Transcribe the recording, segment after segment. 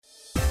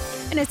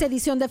En esta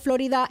edición de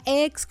Florida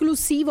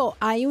Exclusivo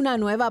hay una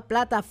nueva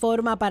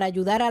plataforma para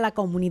ayudar a la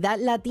comunidad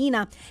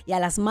latina y a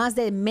las más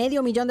de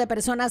 500,000 de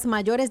personas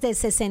mayores de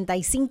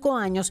 65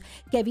 años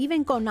que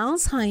viven con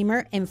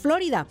Alzheimer en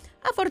Florida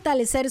a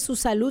fortalecer su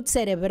salud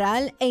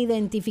cerebral e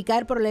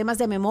identificar problemas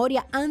de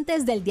memoria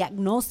antes del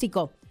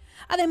diagnóstico.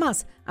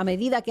 Además, a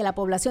medida que la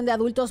población de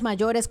adultos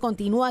mayores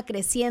continúa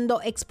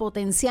creciendo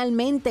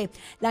exponencialmente,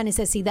 la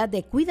necesidad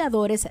de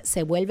cuidadores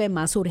se vuelve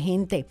más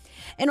urgente.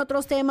 En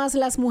otros temas,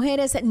 las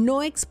mujeres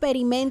no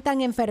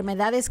experimentan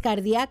enfermedades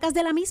cardíacas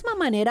de la misma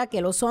manera que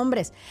los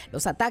hombres.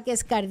 Los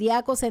ataques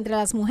cardíacos entre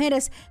las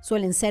mujeres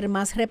suelen ser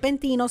más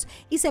repentinos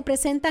y se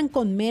presentan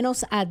con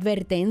menos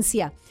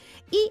advertencia.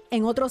 Y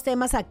en otros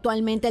temas,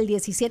 actualmente el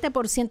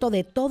 17%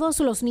 de todos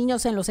los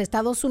niños en los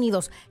Estados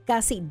Unidos,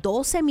 casi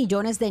 12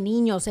 millones de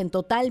niños en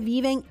total,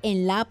 viven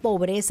en la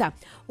pobreza.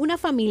 Una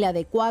familia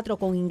de 4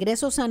 con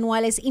ingresos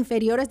anuales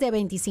inferiores de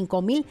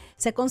 25,000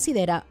 se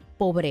considera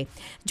pobre.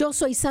 Yo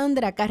soy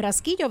Sandra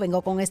Carrasquillo,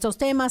 vengo con estos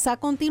temas a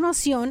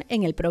continuación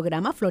en el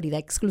programa Florida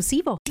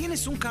Exclusivo.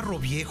 ¿Tienes un carro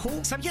viejo?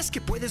 ¿Sabías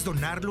que puedes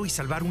donarlo y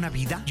salvar una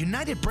vida?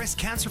 United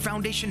Breast Cancer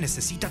Foundation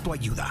necesita tu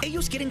ayuda.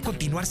 Ellos quieren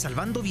continuar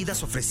salvando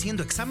vidas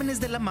ofreciendo exámenes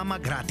de la mama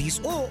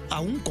gratis o a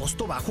un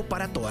costo bajo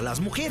para todas las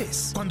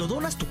mujeres. Cuando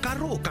donas tu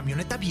carro o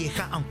camioneta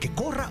vieja, aunque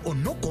corra o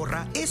no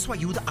corra, eso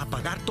ayuda a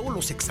pagar todos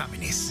los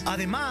exámenes.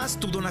 Además,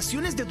 tu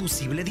donación es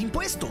deducible de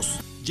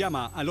impuestos.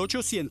 Llama al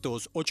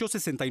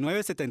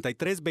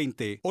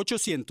 800-869-7320,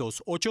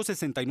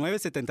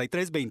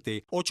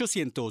 800-869-7320,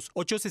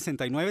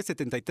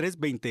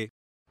 800-869-7320.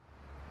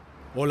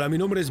 Hola, mi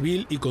nombre es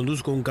Bill y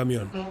conduzco un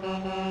camión.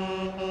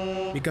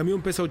 Mi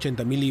camión pesa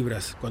 80,000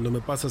 libras. Cuando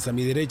me pasas a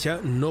mi derecha,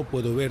 no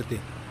puedo verte.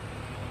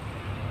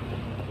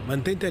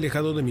 Mantente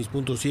alejado de mis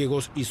puntos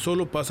ciegos y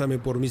solo pásame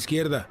por mi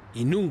izquierda.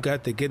 Y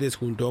nunca te quedes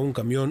junto a un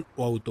camión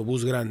o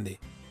autobús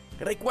grande.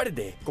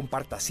 Recuerde,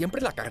 comparta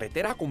siempre la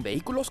carretera con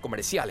vehículos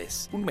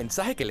comerciales. Un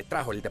mensaje que le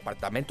trajo el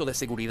Departamento de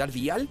Seguridad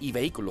Vial y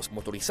Vehículos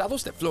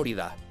Motorizados de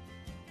Florida.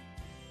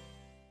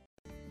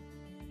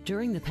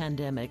 During the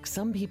pandemic,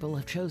 some people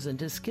have chosen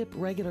to skip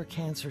regular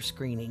cancer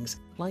screenings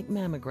like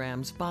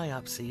mammograms,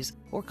 biopsies,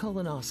 or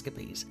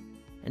colonoscopies.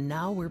 And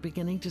now we're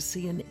beginning to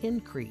see an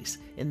increase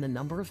in the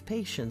number of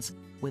patients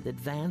with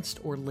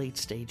advanced or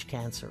late-stage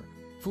cancer.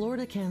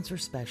 Florida Cancer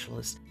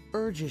Specialist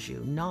urges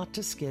you not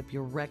to skip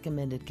your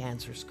recommended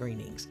cancer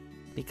screenings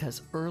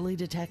because early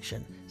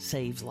detection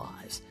saves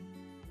lives.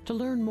 To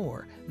learn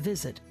more,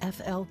 visit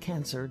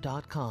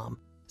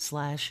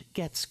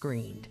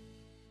flcancer.com/getscreened.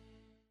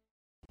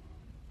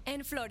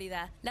 En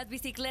Florida, las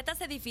bicicletas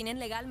se definen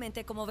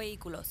legalmente como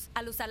vehículos.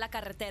 Al usar la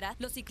carretera,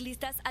 los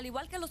ciclistas, al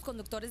igual que los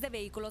conductores de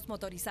vehículos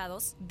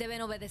motorizados, deben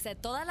obedecer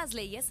todas las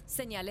leyes,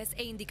 señales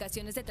e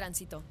indicaciones de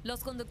tránsito.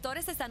 Los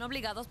conductores están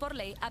obligados por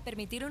ley a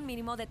permitir un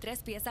mínimo de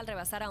 3 pies al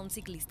rebasar a un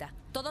ciclista.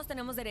 Todos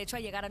tenemos derecho a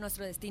llegar a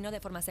nuestro destino de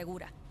forma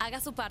segura.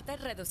 Haga su parte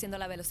reduciendo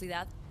la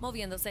velocidad,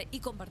 moviéndose y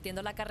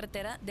compartiendo la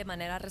carretera de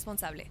manera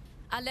responsable.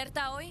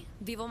 Alerta hoy,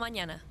 vivo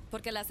mañana,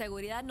 porque la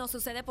seguridad no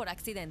sucede por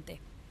accidente.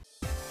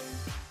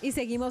 Y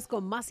seguimos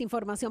con más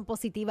información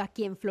positiva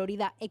aquí en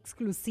Florida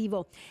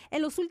Exclusivo.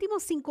 En los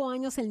últimos 5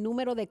 años, el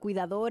número de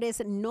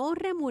cuidadores no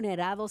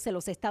remunerados en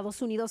los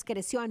Estados Unidos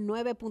creció a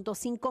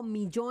 9.5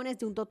 millones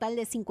de un total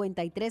de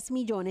 53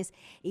 millones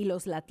y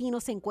los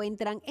latinos se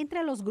encuentran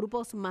entre los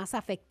grupos más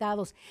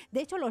afectados.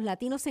 De hecho, los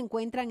latinos se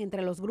encuentran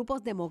entre los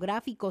grupos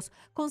demográficos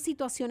con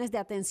situaciones de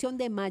atención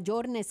de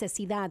mayor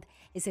necesidad.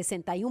 El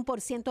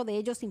 61% de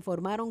ellos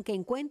informaron que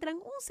encuentran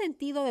un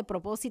sentido de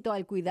propósito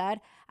al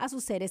cuidar a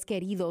sus seres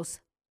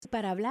queridos.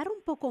 Para hablar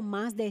un poco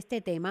más de este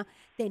tema,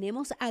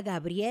 tenemos a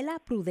Gabriela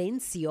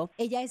Prudencio.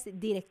 Ella es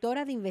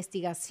directora de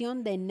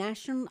investigación de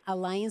National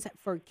Alliance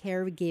for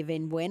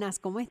Caregiving. Buenas,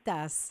 ¿cómo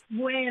estás?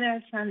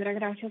 Buenas, Sandra.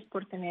 Gracias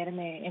por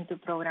tenerme en tu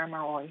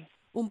programa hoy.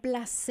 Un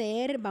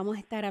placer. Vamos a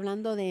estar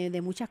hablando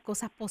de muchas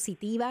cosas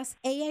positivas.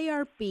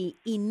 AARP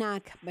y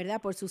NAC, ¿verdad?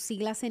 Por sus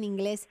siglas en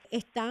inglés,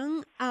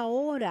 están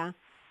ahora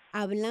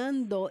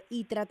hablando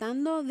y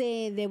tratando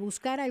de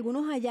buscar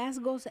algunos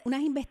hallazgos, unas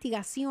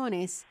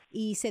investigaciones,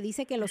 y se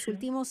dice que en los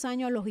últimos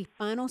años los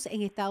hispanos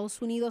en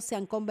Estados Unidos se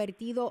han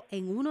convertido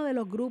en uno de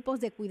los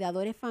grupos de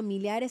cuidadores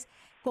familiares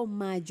con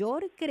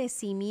mayor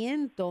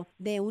crecimiento,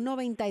 de un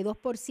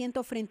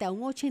 92% frente a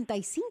un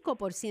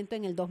 85%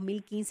 en el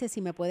 2015.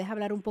 Si me puedes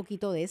hablar un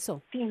poquito de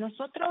eso. Sí,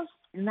 nosotros,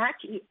 NAC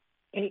y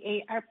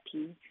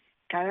AARP,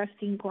 cada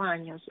 5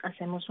 años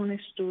hacemos un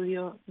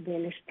estudio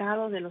del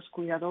estado de los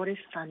cuidadores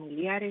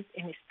familiares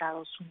en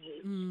Estados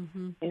Unidos.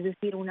 Uh-huh. Es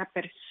decir, una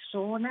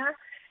persona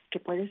que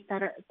puede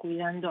estar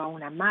cuidando a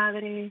una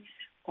madre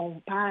o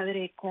un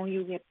padre,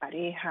 cónyuge,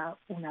 pareja,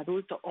 un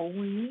adulto o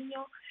un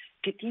niño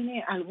que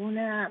tiene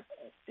alguna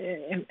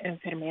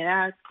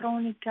enfermedad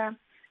crónica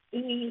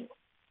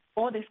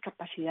o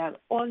discapacidad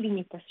o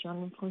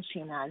limitación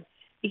funcional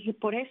y que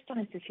por esto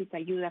necesita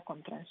ayuda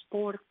con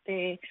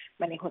transporte,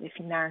 manejo de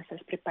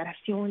finanzas,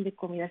 preparación de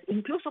comidas.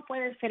 Incluso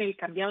puede ser el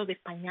cambiado de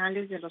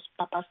pañales de los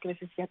papás que a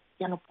veces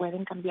ya no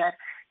pueden cambiar,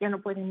 ya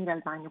no pueden ir al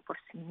baño por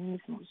sí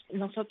mismos.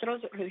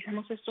 Nosotros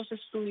revisamos estos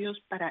estudios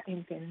para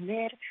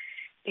entender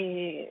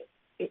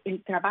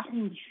el trabajo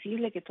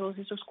invisible que todos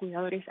esos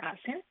cuidadores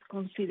hacen.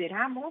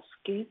 Consideramos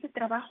que ese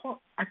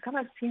trabajo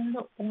acaba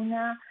siendo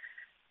una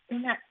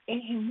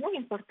eje muy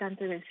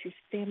importante del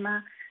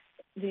sistema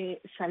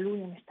de salud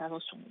en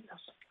Estados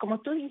Unidos. Como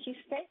tú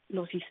dijiste,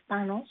 los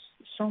hispanos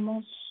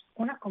somos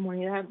una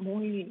comunidad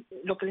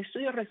lo que el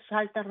estudio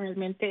resalta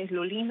realmente es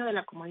lo lindo de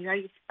la comunidad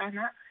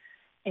hispana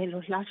en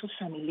los lazos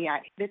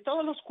familiares. De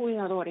todos los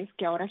cuidadores,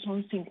 que ahora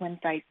son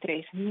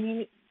 53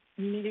 millones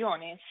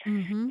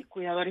de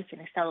cuidadores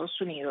en Estados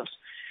Unidos,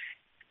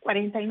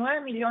 49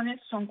 millones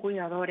son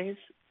cuidadores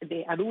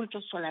de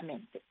adultos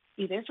solamente.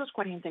 Y de esos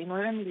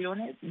 49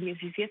 millones,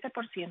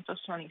 17%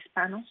 son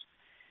hispanos,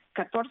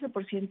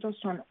 14%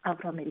 son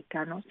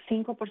afroamericanos,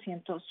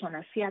 5% son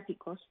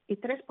asiáticos y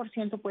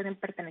 3% pueden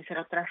pertenecer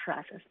a otras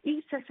razas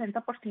y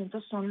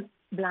 60% son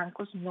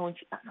blancos no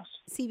hispanos.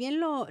 Si bien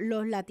los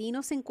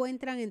latinos se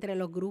encuentran entre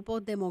los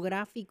grupos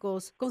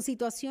demográficos con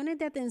situaciones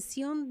de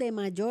atención de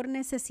mayor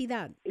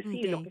necesidad.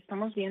 Sí, lo que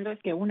estamos viendo es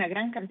que una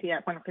gran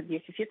cantidad, que el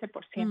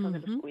 17% de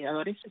los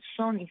cuidadores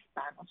son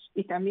hispanos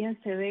y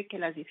también se ve que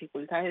las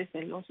dificultades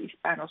de los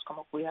hispanos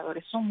como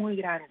cuidadores son muy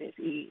grandes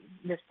y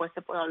después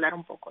te puedo hablar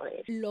un poco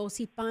de eso. Los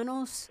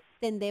hispanos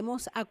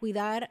tendemos a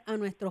cuidar a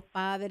nuestros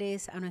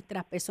padres, a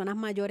nuestras personas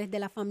mayores de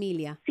la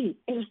familia. Sí,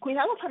 el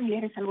cuidado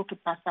familiar es algo que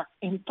pasa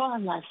en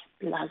todas las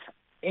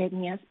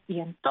etnias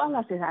y en todas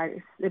las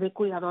edades. Debe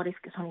cuidadores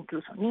que son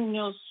incluso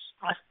niños,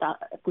 hasta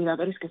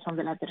cuidadores que son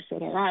de la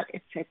tercera edad,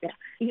 etcétera.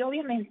 Y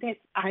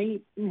obviamente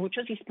hay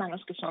muchos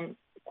hispanos que son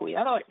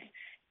cuidadores.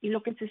 Y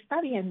lo que se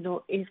está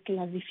viendo es que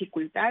las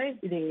dificultades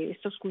de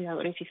estos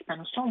cuidadores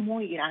hispanos son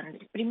muy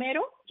grandes.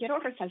 Primero, quiero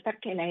resaltar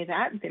que la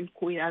edad del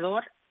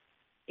cuidador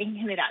en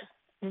general,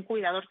 un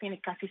cuidador tiene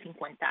casi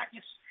 50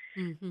 años,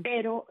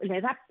 pero la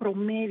edad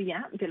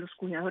promedia de los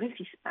cuidadores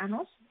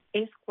hispanos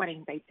es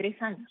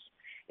 43 años.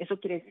 Eso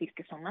quiere decir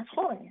que son más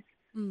jóvenes.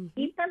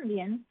 Y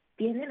también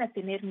tienden a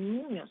tener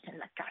niños en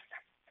la casa.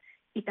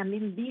 Y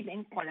también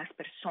viven con las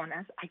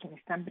personas a quienes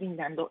están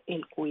brindando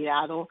el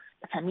cuidado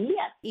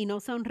familiar. ¿Y no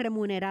son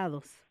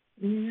remunerados?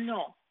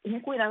 No.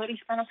 Un cuidador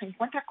hispano se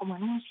encuentra como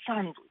en un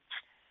sándwich.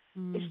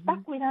 Está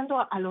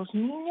cuidando a los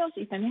niños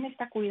y también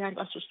está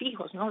cuidando a sus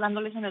hijos, ¿no?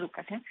 Dándoles una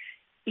educación.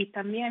 Y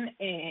también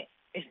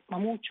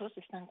muchos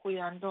están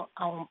cuidando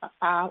a un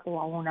papá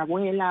o a una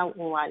abuela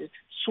o al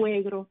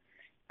suegro.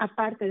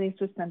 Aparte de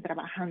eso, están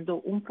trabajando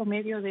un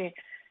promedio de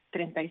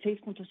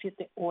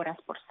 36.7 horas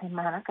por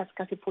semana,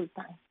 casi full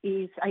time.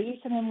 Y ahí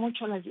se ven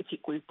mucho las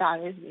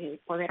dificultades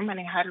de poder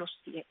manejar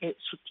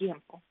su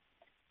tiempo.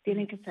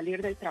 Tienen que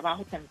salir del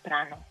trabajo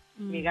temprano,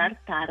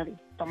 llegar tarde,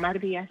 tomar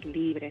días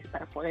libres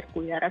para poder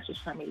cuidar a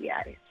sus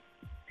familiares.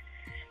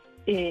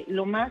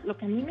 Lo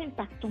que a mí me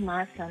impactó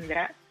más,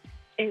 Sandra,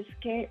 es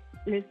que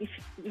les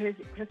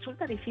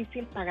resulta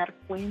difícil pagar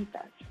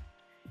cuentas,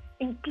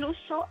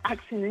 incluso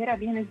acceder a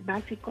bienes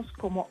básicos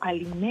como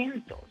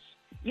alimentos.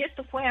 Y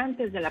esto fue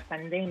antes de la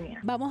pandemia.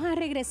 Vamos a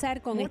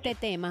regresar con este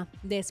tema.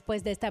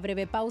 Después de esta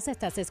breve pausa,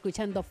 estás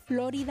escuchando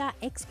Florida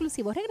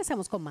Exclusivo.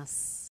 Regresamos con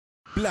más.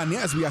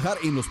 ¿Planeas viajar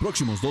en los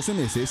próximos 12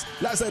 meses?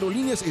 Las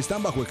aerolíneas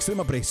están bajo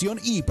extrema presión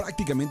y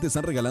prácticamente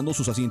están regalando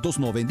sus asientos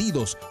no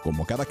vendidos.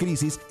 Como cada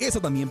crisis,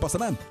 esa también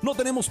pasará. No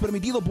tenemos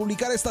permitido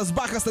publicar estas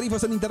bajas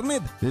tarifas en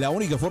internet. La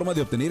única forma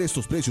de obtener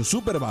estos precios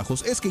súper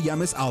bajos es que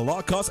llames a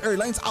Low Cost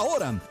Airlines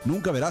ahora.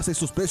 Nunca verás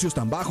estos precios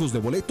tan bajos de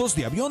boletos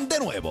de avión de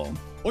nuevo.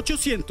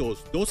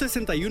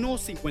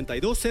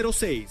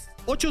 800-261-5206.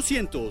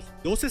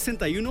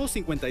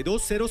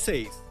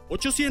 800-261-5206.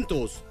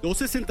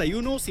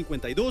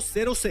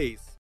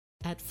 800-261-5206.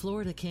 At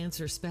Florida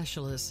Cancer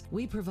Specialists,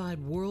 we provide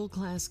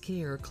world-class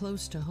care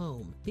close to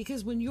home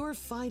because when you're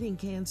fighting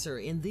cancer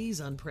in these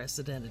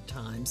unprecedented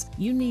times,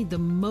 you need the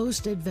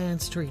most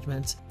advanced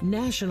treatments,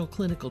 national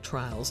clinical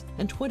trials,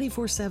 and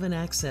 24/7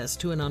 access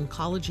to an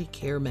oncology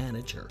care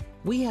manager.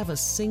 We have a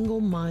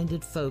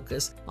single-minded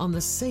focus on the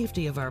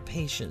safety of our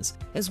patients,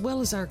 as well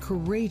as our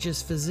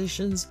courageous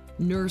physicians,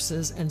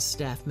 nurses, and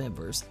staff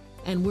members.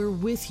 And we're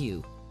with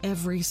you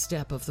every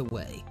step of the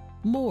way.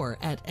 More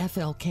at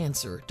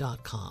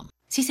flcancer.com.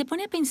 Si se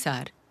pone a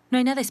pensar, no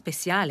hay nada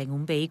especial en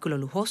un vehículo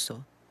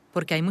lujoso,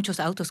 porque hay muchos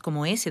autos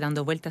como ese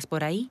dando vueltas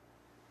por ahí.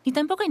 Ni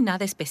tampoco hay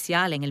nada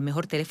especial en el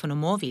mejor teléfono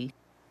móvil,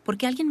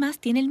 porque alguien más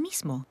tiene el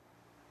mismo.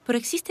 Pero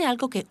existe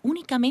algo que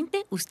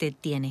únicamente usted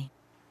tiene.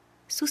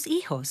 Sus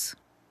hijos.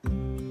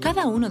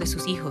 Cada uno de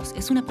sus hijos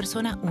es una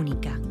persona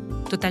única,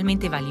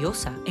 totalmente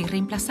valiosa e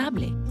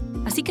irreemplazable.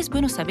 Así que es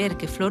bueno saber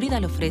que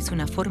Florida le ofrece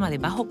una forma de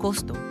bajo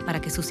costo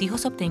para que sus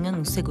hijos obtengan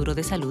un seguro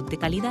de salud de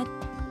calidad.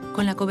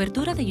 Con la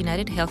cobertura de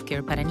United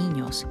Healthcare para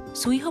niños,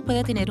 su hijo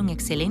puede tener un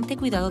excelente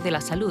cuidado de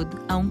la salud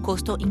a un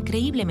costo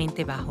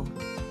increíblemente bajo.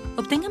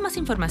 Obtenga más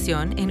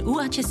información en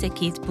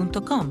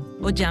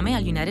uhckids.com o llame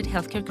al United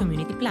Healthcare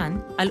Community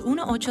Plan al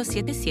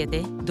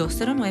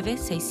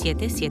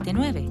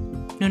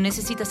 1-877-209-6779. No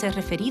necesita ser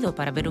referido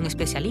para ver un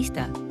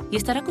especialista y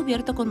estará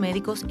cubierto con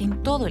médicos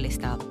en todo el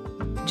estado.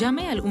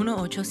 Llame al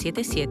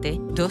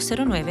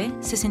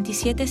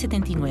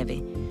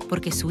 1-877-209-6779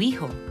 porque su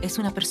hijo es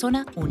una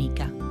persona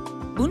única.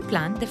 Un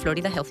plan de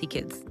Florida Healthy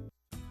Kids.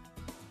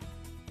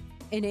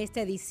 En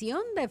esta edición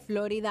de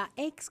Florida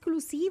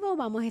Exclusivo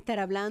vamos a estar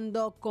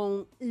hablando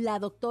con la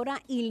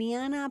doctora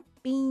Ileana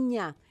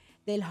Piña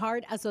del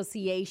Heart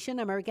Association,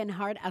 American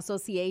Heart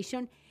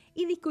Association,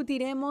 y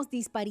discutiremos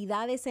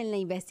disparidades en la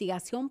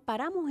investigación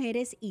para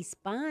mujeres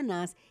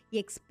hispanas y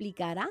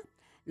explicará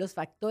los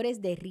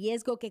factores de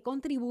riesgo que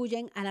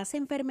contribuyen a las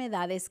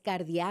enfermedades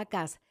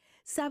cardíacas.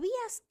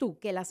 ¿Sabías tú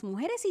que las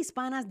mujeres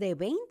hispanas de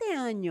 20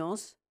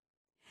 años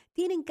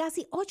tienen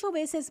casi 8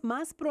 veces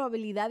más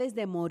probabilidades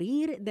de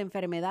morir de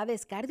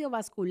enfermedades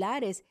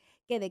cardiovasculares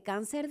que de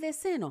cáncer de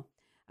seno?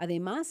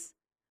 Además,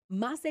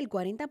 más del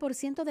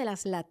 40% de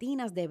las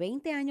latinas de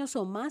 20 años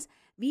o más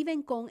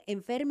viven con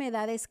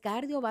enfermedades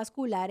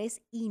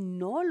cardiovasculares y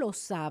no lo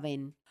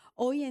saben.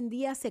 Hoy en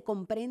día se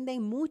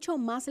comprenden mucho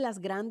más las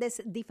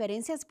grandes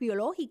diferencias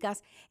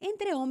biológicas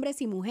entre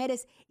hombres y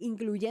mujeres,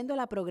 incluyendo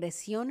la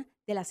progresión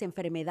de las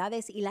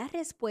enfermedades y la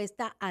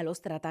respuesta a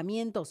los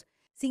tratamientos.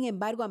 Sin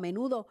embargo, a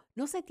menudo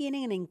no se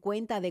tienen en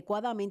cuenta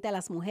adecuadamente a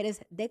las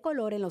mujeres de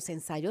color en los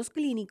ensayos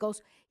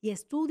clínicos y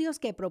estudios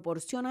que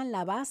proporcionan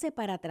la base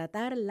para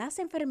tratar las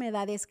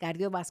enfermedades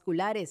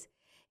cardiovasculares,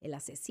 el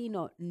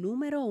asesino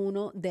número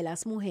 1 de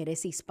las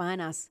mujeres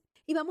hispanas.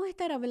 Y vamos a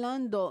estar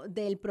hablando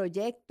del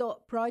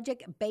proyecto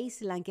Project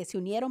Baseline, que se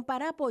unieron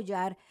para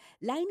apoyar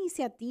la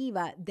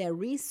iniciativa de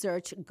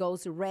Research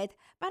Goes Red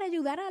para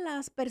ayudar a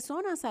las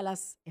personas,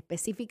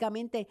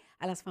 específicamente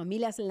a las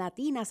familias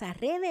latinas, a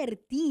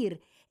revertir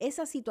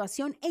esa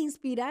situación e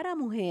inspirar a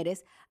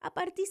mujeres a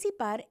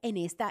participar en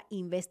esta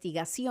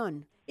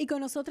investigación. Y con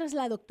nosotros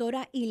la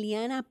doctora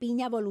Ileana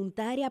Piña,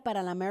 voluntaria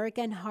para la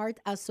American Heart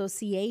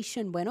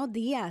Association. Buenos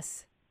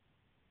días.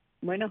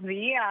 Buenos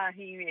días,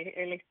 y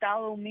el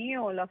estado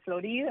mío, la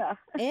Florida.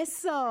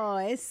 Eso,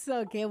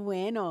 qué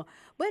bueno.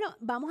 Bueno,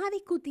 vamos a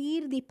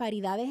discutir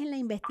disparidades en la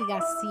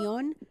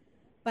investigación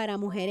para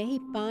mujeres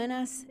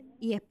hispanas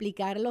y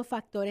explicar los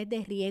factores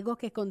de riesgo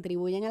que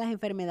contribuyen a las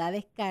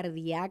enfermedades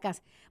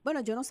cardíacas.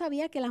 Bueno, yo no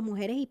sabía que las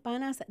mujeres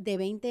hispanas de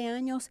 20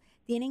 años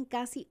tienen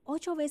casi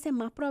 8 veces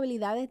más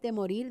probabilidades de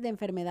morir de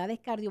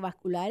enfermedades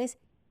cardiovasculares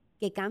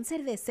que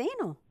cáncer de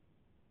seno.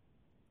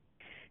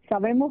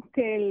 Sabemos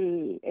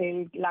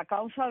que la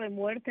causa de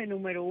muerte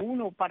número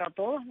 1 para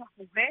todas las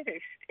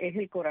mujeres es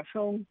el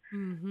corazón,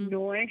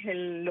 no es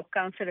los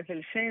cánceres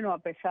del seno, a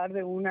pesar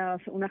de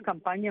unas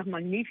campañas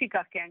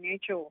magníficas que han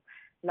hecho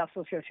la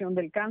Asociación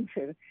del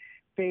Cáncer,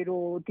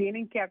 pero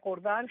tienen que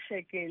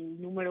acordarse que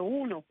el número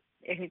 1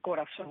 es el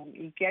corazón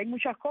y que hay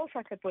muchas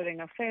cosas que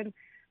pueden hacer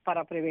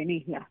para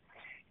prevenirla.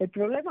 El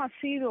problema ha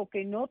sido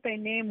que no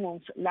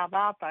tenemos la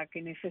data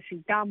que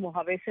necesitamos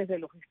a veces de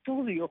los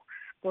estudios,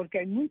 porque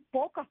hay muy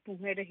pocas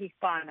mujeres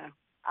hispanas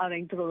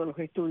adentro de los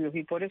estudios,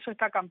 y por eso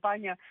esta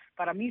campaña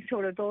para mí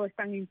sobre todo es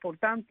tan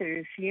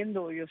importante.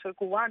 Yo soy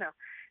cubana,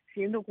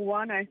 siendo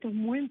cubana, esto es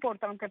muy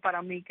importante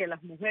para mí, que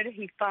las mujeres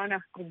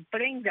hispanas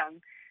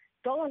comprendan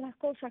todas las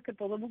cosas que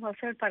podemos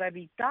hacer para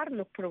evitar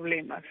los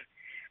problemas,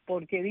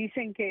 porque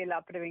dicen que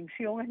la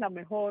prevención es la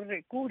mejor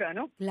cura,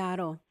 ¿no?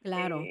 Claro.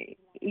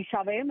 Y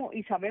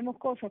sabemos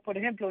cosas, por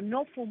ejemplo,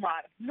 no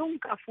fumar,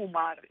 nunca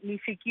fumar, ni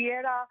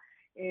siquiera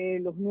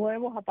los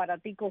nuevos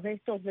aparaticos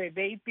estos de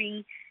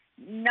vaping,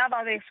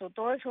 nada de eso.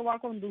 Todo eso va a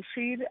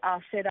conducir a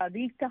ser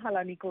adictas a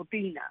la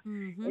nicotina.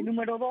 El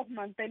número 2,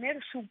 mantener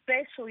su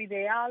peso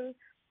ideal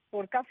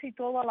por casi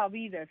toda la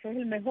vida. Ese es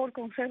el mejor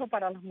consejo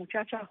para las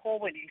muchachas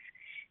jóvenes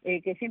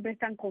que siempre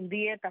están con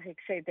dietas,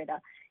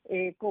 etcétera.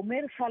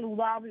 Comer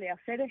saludable,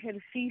 hacer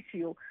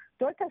ejercicio.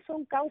 Todas estas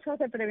son causas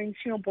de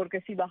prevención,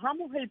 porque si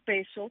bajamos el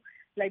peso,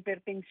 la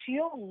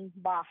hipertensión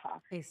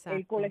baja,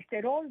 el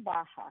colesterol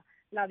baja,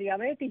 la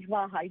diabetes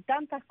baja, hay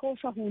tantas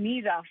cosas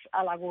unidas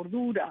a la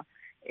gordura,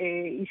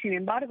 y sin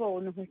embargo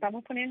nos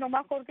estamos poniendo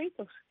más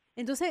gorditos.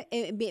 Entonces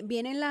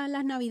vienen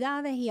las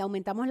Navidades y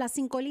aumentamos las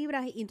 5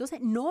 libras y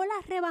entonces no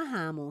las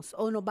rebajamos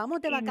o nos vamos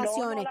de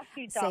vacaciones,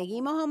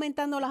 seguimos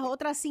aumentando las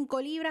otras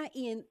 5 libras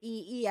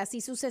y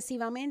así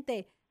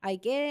sucesivamente. Hay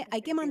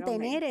que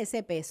mantener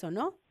ese peso,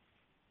 ¿no?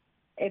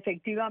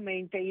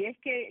 Efectivamente, y es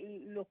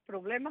que los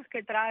problemas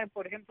que trae,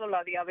 por ejemplo,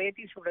 la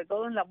diabetes, sobre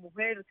todo en la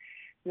mujer,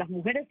 las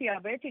mujeres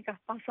diabéticas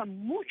pasan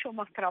mucho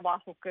más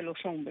trabajo que los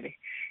hombres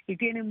y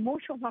tienen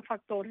muchos más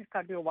factores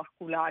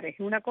cardiovasculares. Es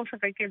una cosa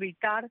que hay que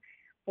evitar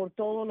por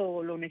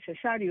todo lo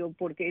necesario,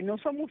 porque no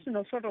somos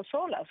nosotros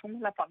solas,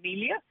 somos la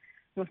familia,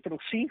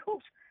 nuestros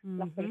hijos,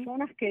 las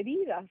personas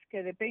queridas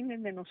que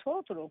dependen de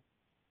nosotros.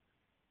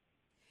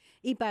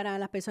 Y para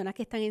las personas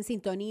que están en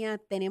sintonía,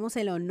 tenemos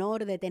el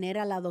honor de tener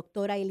a la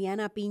doctora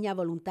Ileana Piña,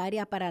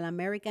 voluntaria para la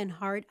American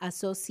Heart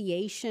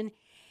Association.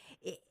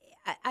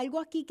 algo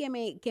aquí que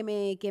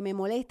me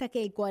molesta,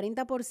 que el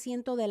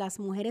 40% de las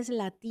mujeres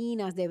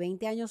latinas de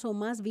 20 años o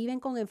más viven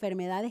con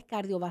enfermedades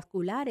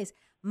cardiovasculares,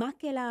 más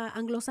que la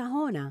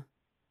anglosajona.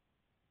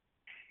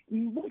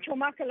 Mucho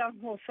más que la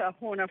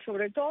anglosajona,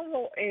 sobre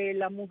todo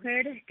las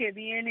mujeres que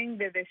vienen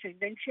de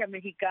descendencia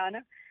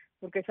mexicana,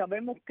 porque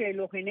sabemos que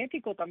lo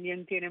genético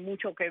también tiene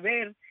mucho que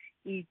ver,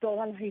 y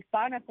todas las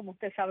hispanas, como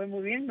usted sabe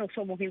muy bien, no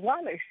somos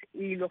iguales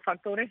y los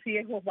factores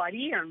riesgos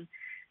varían.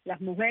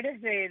 Las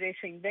mujeres de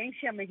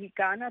descendencia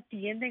mexicana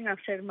tienden a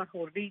ser más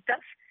gorditas,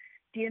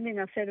 tienden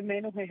a hacer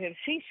menos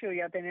ejercicio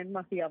y a tener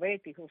más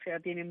diabetes, o sea,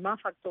 tienen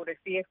más factores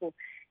riesgos.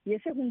 Y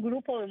ese es un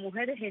grupo de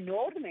mujeres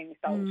enorme en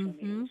Estados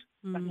Unidos,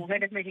 las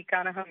mujeres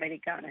mexicanas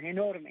americanas,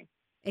 enorme.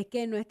 Es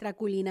que nuestra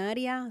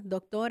culinaria,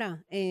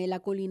 doctora, la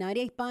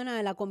culinaria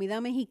hispana, la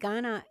comida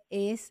mexicana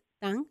es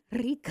tan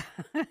rica.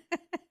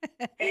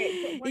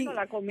 Bueno,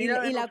 la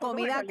comida y la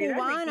comida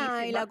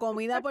cubana, y la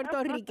comida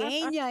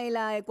puertorriqueña, y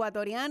la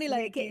ecuatoriana, y la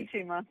de que.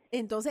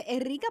 Entonces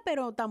es rica,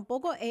 pero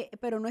tampoco,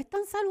 pero no es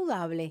tan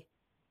saludable.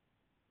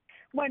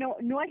 Bueno,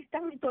 no es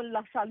tanto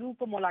la salud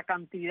como la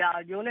cantidad.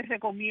 Yo les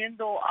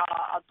recomiendo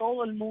a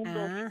todo el mundo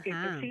que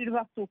te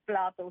sirvas tus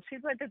platos,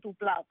 sírvete tu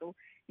plato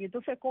y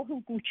entonces coge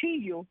un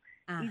cuchillo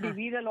y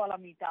divídelo a la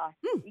mitad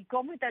y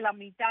cómete la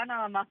mitad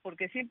nada más,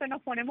 porque siempre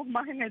nos ponemos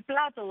más en el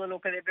plato de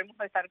lo que debemos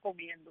de estar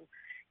comiendo.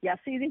 Y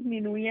así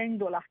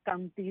disminuyendo las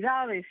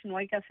cantidades, no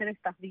hay que hacer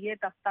estas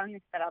dietas tan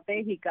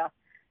estratégicas,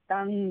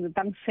 tan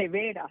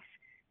severas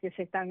que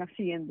se están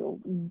haciendo.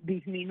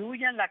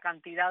 Disminuyan la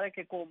cantidad de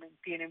que comen,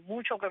 tiene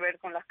mucho que ver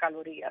con las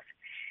calorías.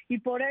 Y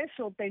por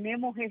eso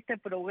tenemos este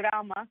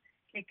programa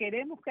que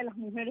queremos que las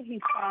mujeres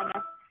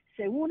hispanas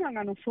se unan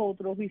a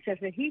nosotros y se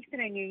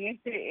registren en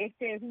este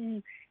es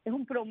un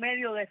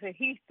promedio de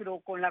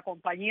registro con la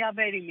compañía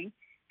Verily,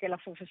 que la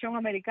Asociación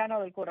Americana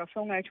del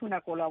Corazón ha hecho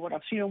una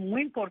colaboración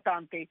muy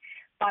importante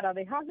para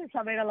dejarles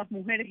saber a las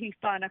mujeres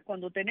hispanas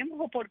cuando tenemos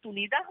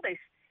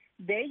oportunidades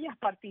de ellas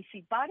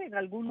participar en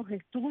algunos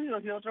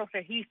estudios y otros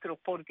registros,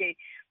 porque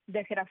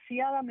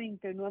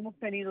desgraciadamente no hemos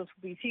tenido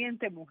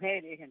suficientes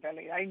mujeres en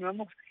realidad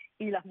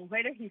y las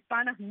mujeres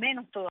hispanas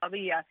menos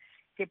todavía,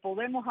 que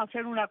podemos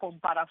hacer una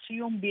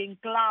comparación bien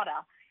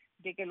clara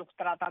de que los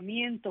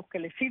tratamientos que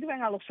le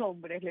sirven a los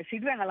hombres le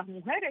sirven a las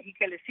mujeres y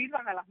que le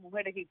sirvan a las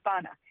mujeres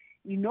hispanas,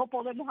 y no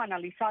podemos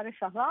analizar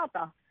esas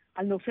datas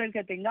al no ser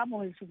que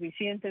tengamos el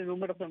suficiente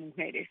número de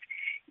mujeres.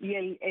 Y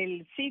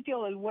el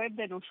sitio del web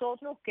de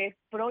nosotros, que es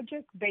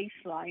Project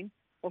Baseline,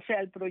 o sea,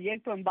 el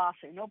proyecto en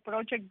base, ¿no?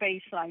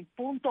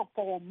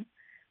 projectbaseline.com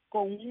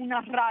con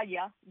una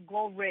raya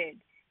Go Red.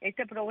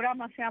 Este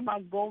programa se llama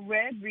Go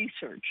Red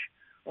Research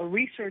o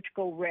Research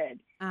Go Red.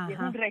 Y es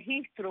un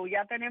registro,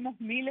 ya tenemos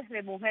miles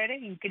de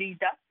mujeres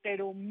inscritas,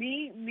 pero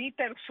mi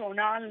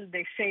personal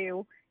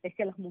deseo es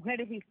que las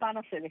mujeres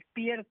hispanas se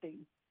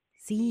despierten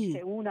y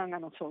se unan a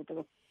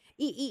nosotros.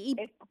 Y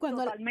es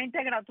cuando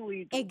totalmente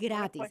gratuito. Es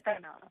gratis. No cuesta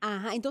nada.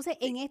 Entonces,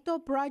 en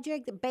esto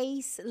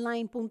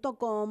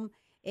projectbaseline.com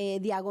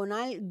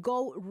diagonal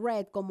Go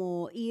Red,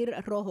 como ir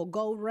rojo,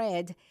 Go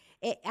Red.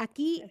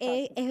 Aquí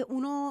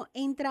uno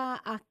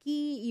entra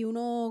aquí y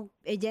uno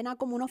llena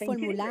como unos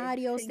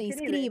formularios, te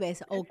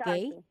inscribes, ¿ok?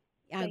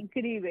 Se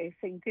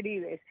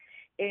inscribes.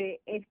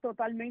 Es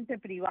totalmente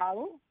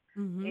privado.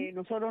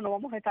 Nosotros no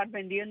vamos a estar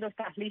vendiendo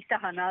estas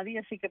listas a nadie,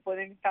 así que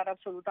pueden estar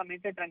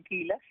absolutamente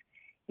tranquilas.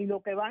 Y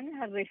lo que van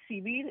es a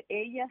recibir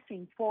ellas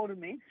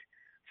informes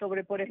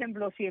sobre, por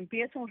ejemplo, si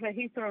empieza un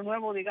registro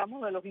nuevo,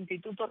 digamos, de los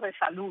institutos de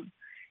salud,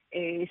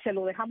 se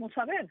lo dejamos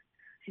saber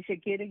si se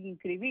quieren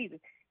inscribir.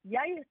 Y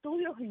hay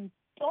estudios en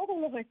todos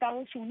los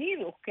Estados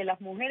Unidos que las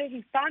mujeres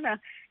hispanas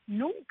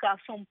nunca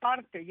son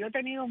parte. Yo he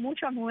tenido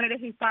muchas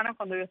mujeres hispanas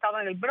cuando yo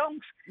estaba en el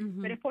Bronx,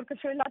 pero es porque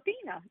soy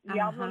latina y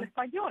hablo el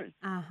español.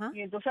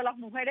 Y entonces las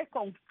mujeres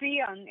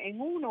confían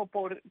en uno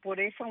por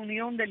esa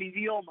unión del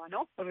idioma,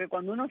 ¿no? Porque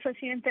cuando uno se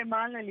siente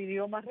mal, el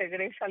idioma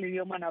regresa al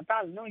idioma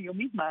natal, ¿no? Yo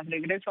misma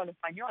regreso al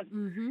español,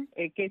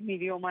 que es mi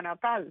idioma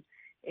natal.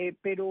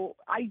 Pero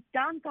hay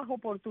tantas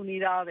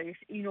oportunidades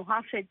y nos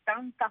hace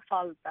tanta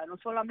falta, no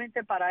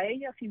solamente para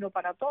ellas, sino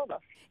para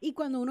todas. Y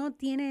cuando uno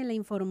tiene la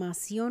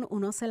información,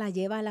 uno se la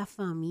lleva a la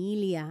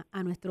familia,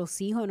 a nuestros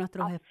hijos, a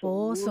nuestros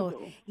esposos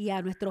y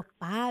a nuestros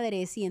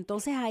padres, y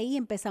entonces ahí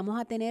empezamos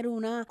a tener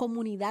una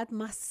comunidad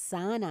más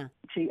sana.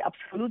 Sí,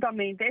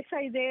 absolutamente.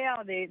 Esa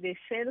idea de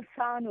ser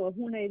sano es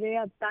una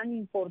idea tan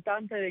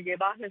importante de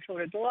llevarle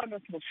sobre todo a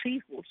nuestros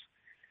hijos,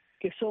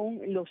 que son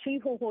los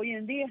hijos hoy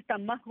en día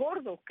están más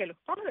gordos que los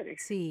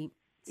padres. Sí.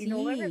 Y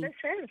no debe de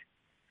ser.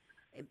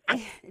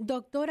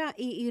 Doctora,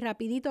 y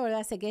rapidito,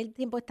 ¿verdad? Sé que el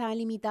tiempo está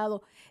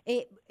limitado.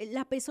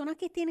 Las personas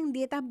que tienen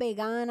dietas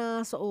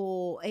veganas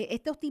o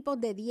estos tipos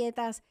de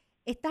dietas,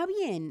 ¿está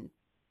bien?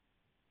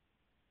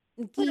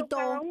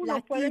 Cada uno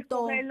puede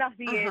escoger las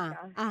dietas,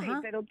 sí,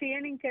 pero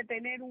tienen que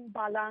tener un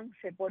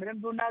balance. Por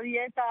ejemplo, una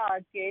dieta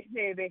que es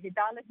de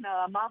vegetales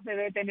nada más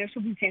debe tener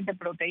suficientes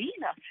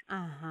proteínas,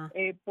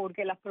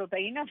 porque las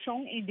proteínas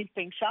son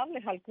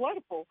indispensables al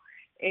cuerpo.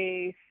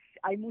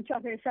 Hay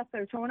muchas de esas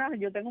personas,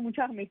 yo tengo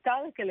muchas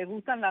amistades que les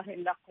gustan las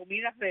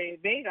comidas de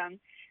vegan,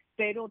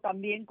 pero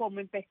también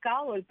comen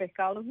pescado. El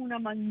pescado es una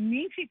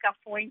magnífica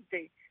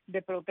fuente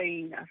de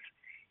proteínas,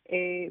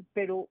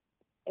 pero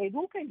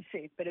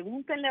edúquense,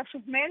 pregúntenle a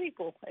sus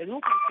médicos,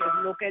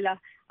 edúquense.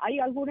 Hay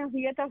algunas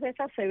dietas de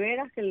esas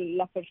severas que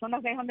las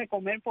personas dejan de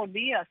comer por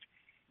días.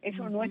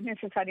 Eso no es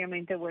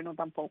necesariamente bueno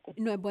tampoco.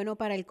 No es bueno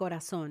para el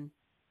corazón.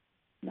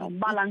 No,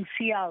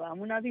 balanceada,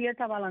 una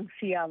dieta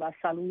balanceada,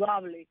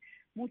 saludable,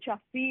 muchas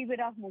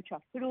fibras,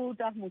 muchas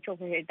frutas, muchos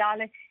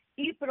vegetales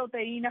y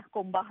proteínas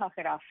con bajas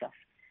grasas.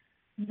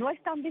 No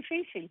es tan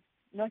difícil.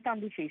 No es tan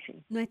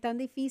difícil. No es tan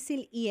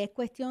difícil y es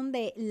cuestión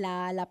de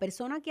la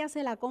persona que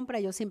hace la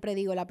compra. Yo siempre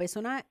digo, la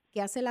persona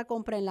que hace la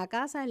compra en la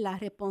casa es la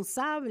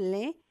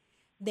responsable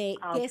de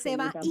qué se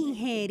va a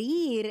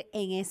ingerir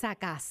en esa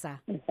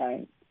casa.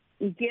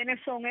 ¿Y quiénes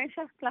son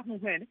esas? Las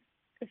mujeres,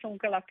 que son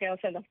las que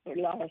hacen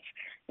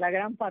la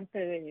gran parte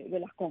de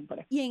las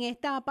compras. Y en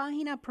esta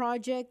página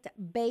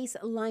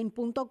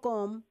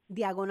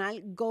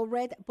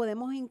projectbaseline.com/GoRed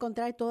podemos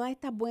encontrar toda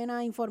esta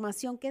buena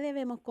información. ¿Qué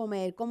debemos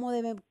comer? ¿Cómo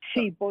debemos?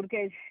 Sí,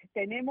 porque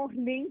tenemos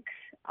links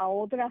a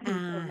otras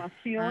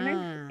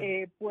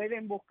informaciones.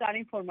 Pueden buscar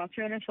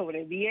informaciones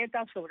sobre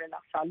dieta, sobre la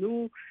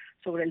salud,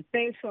 sobre el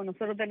peso.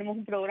 Nosotros tenemos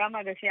un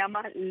programa que se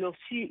llama Los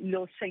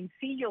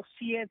Sencillos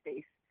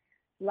 7.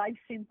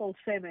 Life Simple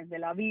 7 de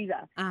la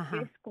vida,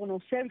 es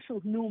conocer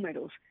sus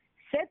números,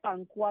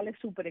 sepan cuál es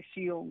su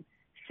presión,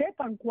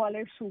 sepan cuál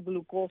es su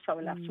glucosa,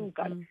 el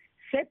azúcar,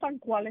 sepan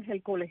cuál es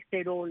el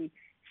colesterol,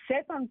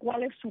 sepan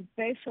cuál es su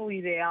peso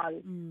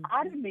ideal,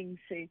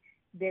 ármense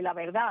de la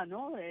verdad,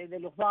 ¿no? De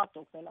los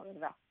datos de la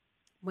verdad.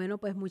 Bueno,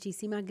 pues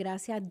muchísimas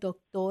gracias,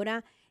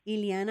 doctora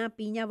Ileana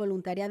Piña,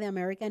 voluntaria de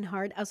American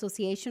Heart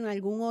Association.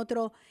 ¿Algún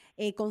otro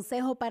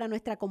consejo para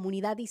nuestra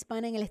comunidad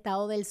hispana en el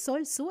Estado del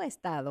Sol, su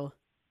estado?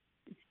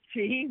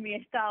 Sí, mi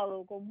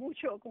estado, con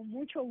mucho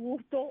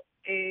gusto,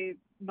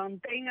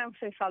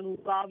 manténganse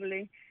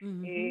saludables,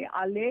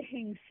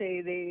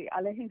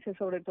 aléjense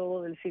sobre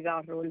todo del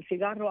cigarro. El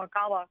cigarro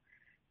acaba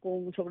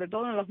sobre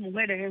todo en las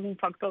mujeres, es un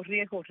factor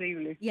riesgo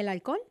horrible. ¿Y el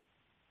alcohol?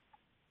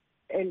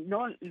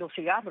 No, los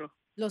cigarros.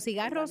 ¿Los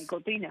cigarros? La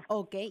nicotina.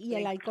 Ok, ¿y sí.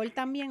 El alcohol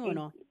también o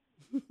no?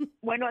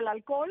 Bueno, el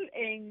alcohol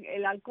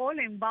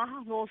en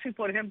bajas dosis,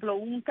 por ejemplo,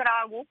 un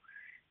trago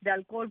de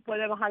alcohol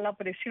puede bajar la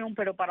presión,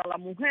 pero para la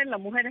mujer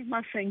es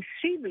más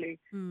sensible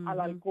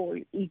al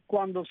alcohol y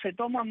cuando se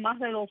toman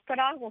más de 2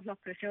 tragos las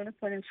presiones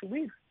pueden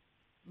subir.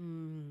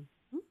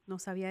 No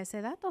sabía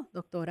ese dato,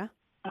 doctora.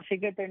 Así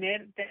que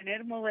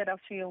tener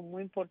moderación,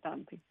 muy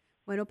importante.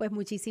 Bueno, pues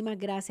muchísimas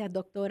gracias,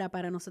 doctora.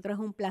 Para nosotros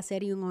es un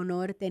placer y un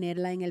honor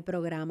tenerla en el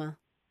programa.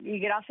 Y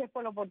gracias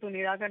por la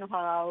oportunidad que nos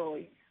ha dado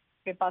hoy.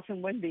 Que pase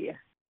un buen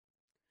día.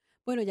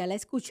 Bueno, ya la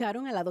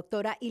escucharon a la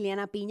doctora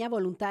Ileana Piña,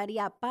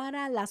 voluntaria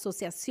para la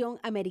Asociación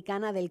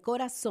Americana del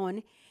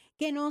Corazón,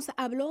 que nos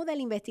habló de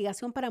la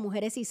investigación para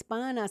mujeres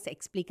hispanas,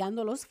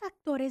 explicando los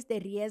factores de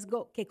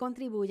riesgo que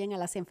contribuyen a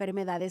las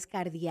enfermedades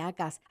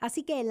cardíacas.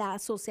 Así que la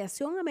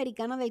Asociación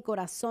Americana del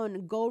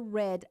Corazón, Go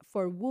Red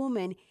for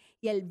Women,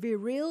 y el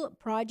Viril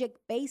Project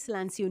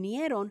Baseline se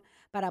unieron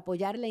para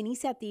apoyar la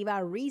iniciativa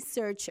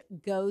Research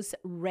Goes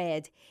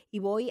Red. Y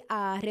voy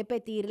a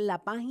repetir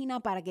la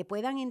página para que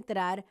puedan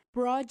entrar,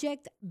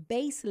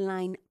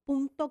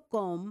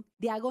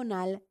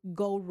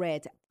 projectbaseline.com/Go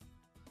Red.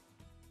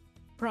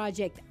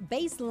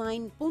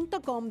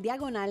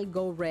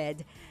 projectbaseline.com/Go Red.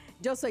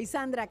 Yo soy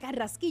Sandra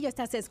Carrasquillo,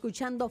 estás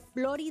escuchando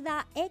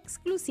Florida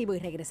Exclusivo y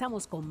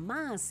regresamos con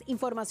más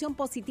información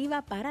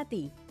positiva para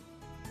ti.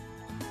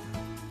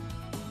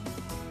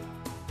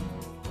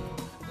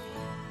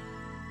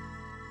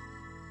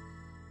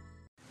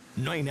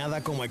 No hay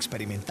nada como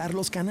experimentar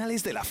los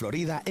canales de la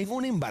Florida en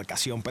una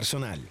embarcación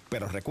personal.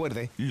 Pero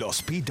recuerde,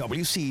 los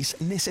PWCs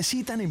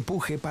necesitan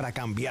empuje para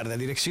cambiar de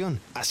dirección,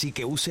 así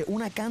que use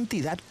una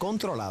cantidad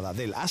controlada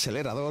del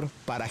acelerador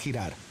para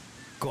girar.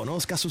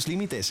 Conozca sus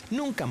límites,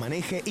 nunca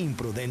maneje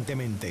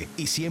imprudentemente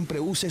y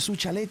siempre use su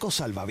chaleco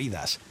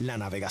salvavidas. La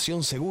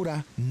navegación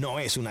segura no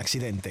es un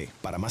accidente.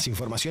 Para más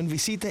información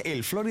visite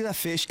el Florida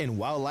Fish and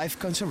Wildlife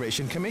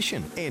Conservation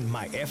Commission en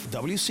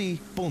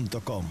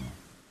myfwc.com.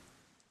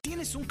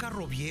 ¿Tienes un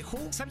carro viejo?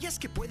 ¿Sabías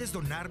que puedes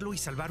donarlo y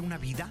salvar una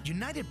vida?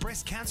 United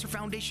Breast Cancer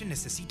Foundation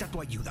necesita tu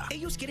ayuda.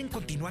 Ellos quieren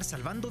continuar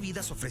salvando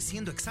vidas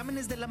ofreciendo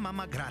exámenes de la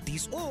mama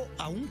gratis o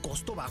a un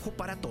costo bajo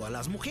para todas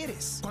las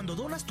mujeres. Cuando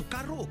donas tu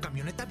carro o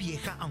camioneta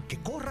vieja,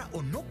 aunque corra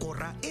o no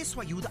corra, eso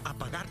ayuda a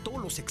pagar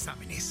todos los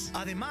exámenes.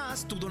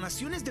 Además, tu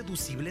donación es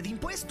deducible de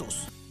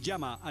impuestos.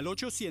 Llama al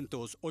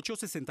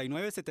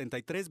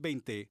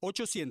 800-869-7320,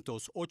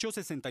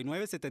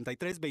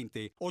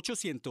 800-869-7320,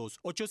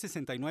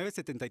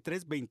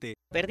 800-869-7320.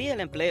 Perdí el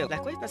empleo, las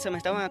cuentas se me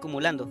estaban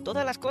acumulando,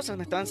 todas las cosas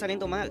me estaban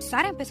saliendo mal.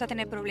 Sara empezó a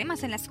tener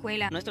problemas en la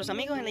escuela. Nuestros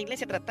amigos en la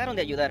iglesia trataron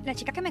de ayudar. La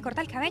chica que me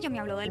corta el cabello me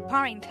habló del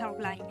Parent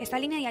Helpline. Esta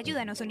línea de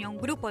ayuda nos unió a un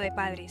grupo de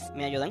padres.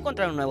 Me ayudó a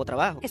encontrar un nuevo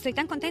trabajo. Estoy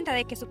tan contenta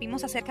de que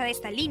supimos acerca de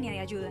esta línea de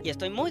ayuda. Y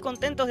estoy muy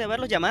contento de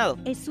haberlos llamado.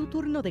 Es su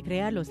turno de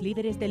crear los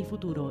líderes del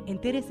futuro.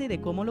 Entérese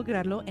de cómo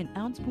lograrlo en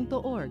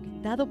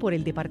ounce.org, dado por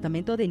el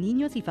Departamento de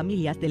Niños y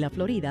Familias de la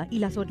Florida y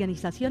las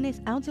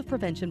organizaciones Ounce of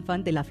Prevention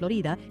Fund de la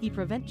Florida y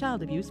Prevent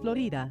Child Abuse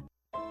Florida.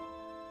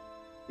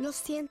 Lo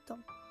siento.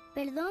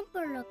 Perdón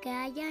por lo que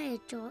haya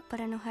hecho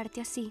para enojarte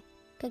así.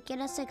 Que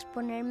quieras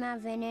exponerme a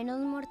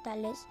venenos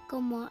mortales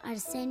como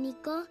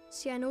arsénico,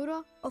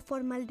 cianuro o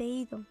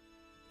formaldehído.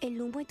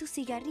 El humo de tus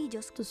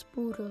cigarrillos, tus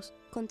puros,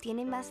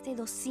 contienen más de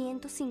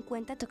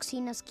 250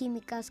 toxinas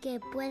químicas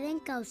que pueden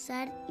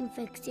causar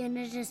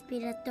infecciones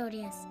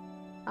respiratorias,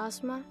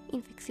 asma,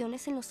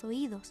 infecciones en los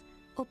oídos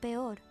o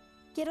peor.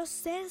 Quiero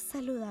ser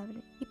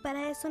saludable y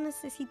para eso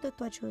necesito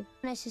tu ayuda.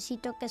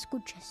 Necesito que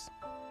escuches.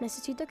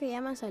 Necesito que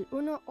llames al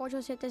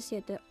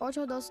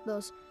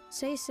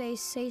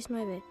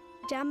 1-877-822-6669.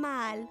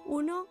 Llama al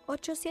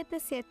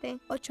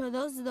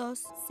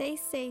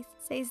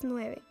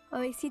 1-877-822-6669 o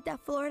visita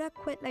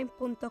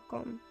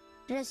floridaquitline.com.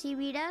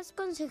 Recibirás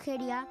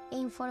consejería e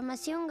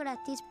información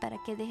gratis para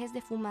que dejes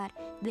de fumar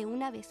de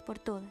una vez por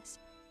todas.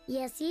 Y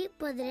así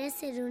podré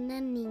ser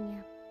una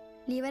niña.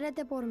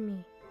 Libérate por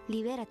mí.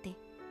 Libérate.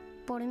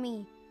 Por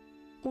mí.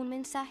 Un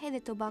mensaje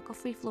de Tobacco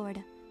Free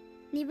Florida.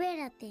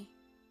 Libérate.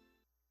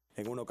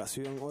 En una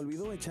ocasión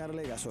olvidó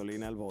echarle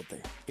gasolina al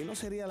bote. Y no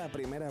sería la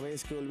primera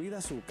vez que olvida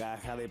su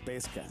caja de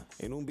pesca.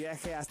 En un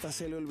viaje hasta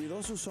se le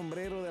olvidó su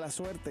sombrero de la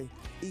suerte.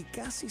 Y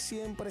casi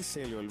siempre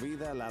se le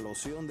olvida la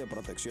loción de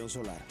protección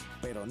solar.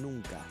 Pero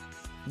nunca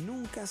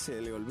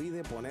se le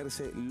olvide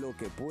ponerse lo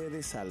que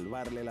puede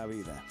salvarle la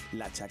vida.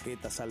 La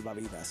chaqueta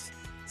salvavidas.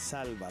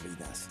 Salva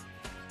vidas.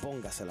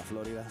 Póngasela,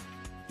 Florida.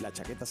 La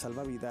chaqueta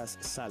salvavidas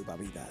salva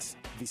vidas.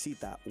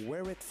 Visita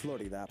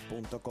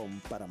wearitflorida.com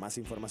para más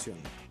información.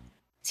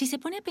 Si se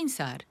pone a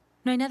pensar,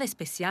 no hay nada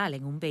especial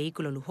en un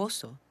vehículo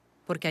lujoso,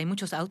 porque hay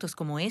muchos autos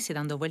como ese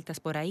dando vueltas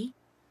por ahí.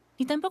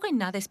 Ni tampoco hay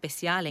nada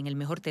especial en el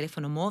mejor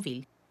teléfono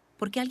móvil,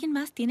 porque alguien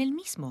más tiene el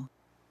mismo.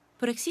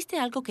 Pero existe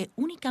algo que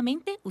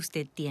únicamente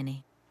usted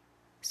tiene: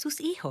 sus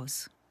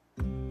hijos.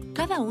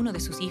 Cada uno de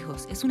sus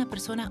hijos es una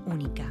persona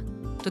única,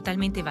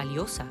 totalmente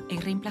valiosa e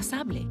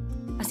irreemplazable.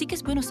 Así que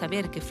es bueno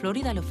saber que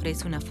Florida le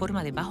ofrece una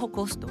forma de bajo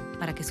costo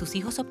para que sus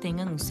hijos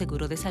obtengan un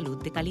seguro de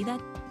salud de calidad.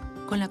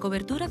 Con la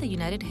cobertura de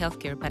United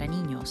Healthcare para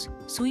niños,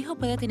 su hijo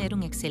puede tener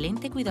un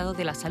excelente cuidado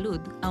de la salud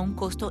a un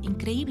costo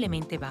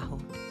increíblemente bajo.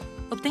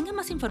 Obtenga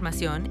más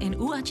información en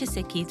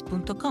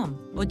uhckids.com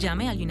o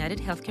llame al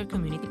United Healthcare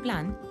Community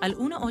Plan al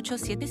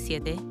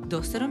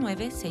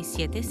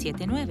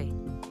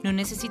 1-877-209-6779. No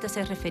necesita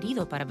ser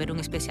referido para ver un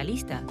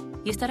especialista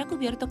y estará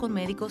cubierto con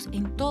médicos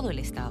en todo el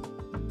estado.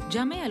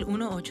 Llame al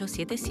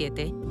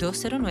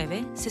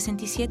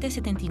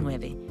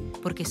 1-877-209-6779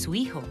 porque su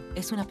hijo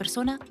es una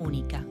persona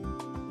única.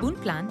 Un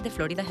plan de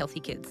Florida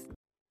Healthy Kids.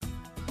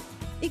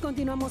 Y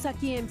continuamos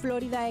aquí en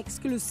Florida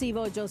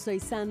Exclusivo. Yo soy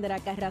Sandra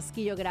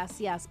Carrasquillo.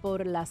 Gracias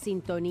por la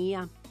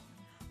sintonía.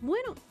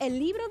 Bueno, el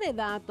libro de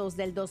datos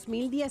del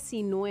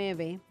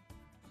 2019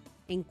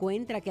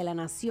 encuentra que la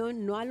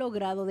nación no ha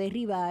logrado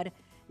derribar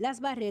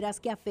las barreras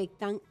que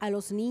afectan a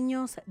los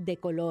niños de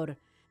color.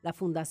 La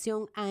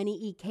Fundación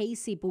Annie E.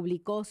 Casey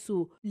publicó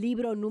su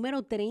libro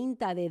número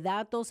 30 de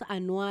datos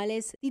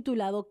anuales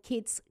titulado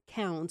Kids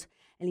Count,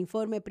 el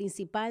informe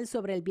principal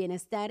sobre el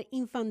bienestar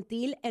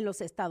infantil en los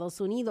Estados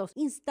Unidos,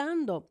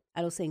 instando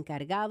a los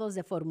encargados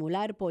de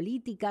formular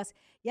políticas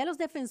y a los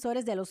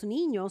defensores de los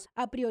niños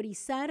a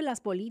priorizar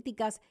las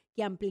políticas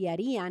que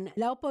ampliarían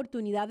la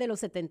oportunidad de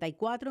los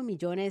 74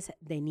 millones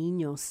de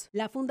niños.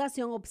 La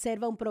fundación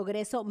observa un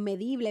progreso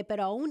medible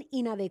pero aún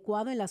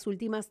inadecuado en las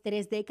últimas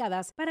 3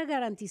 décadas para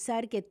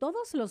garantizar que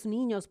todos los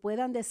niños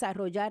puedan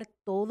desarrollar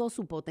todo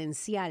su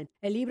potencial.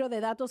 El libro de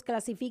datos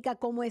clasifica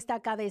cómo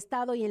está cada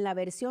estado y en la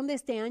versión de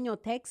este año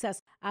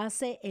Texas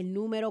hace el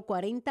número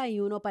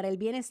 41 para el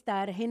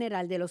bienestar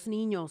general de los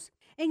niños.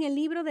 En el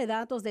libro de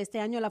datos de este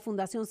año, la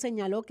Fundación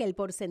señaló que el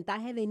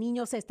porcentaje de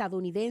niños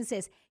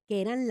estadounidenses que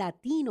eran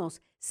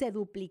latinos se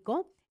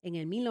duplicó en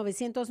el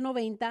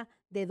 1990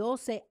 de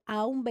 12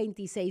 a un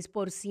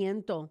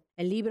 26%.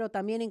 El libro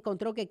también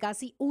encontró que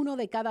casi 1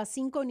 de cada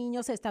 5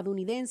 niños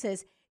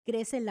estadounidenses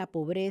crece en la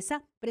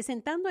pobreza,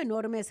 presentando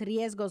enormes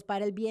riesgos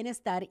para el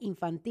bienestar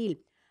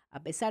infantil.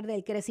 A pesar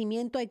del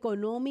crecimiento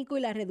económico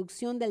y la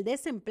reducción del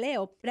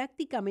desempleo,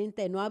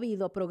 prácticamente no ha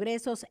habido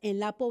progresos en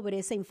la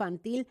pobreza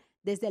infantil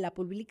desde la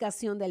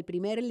publicación del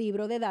primer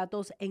libro de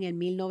datos en el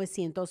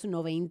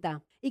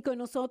 1990. Y con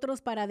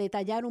nosotros para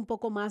detallar un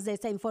poco más de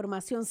esta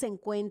información se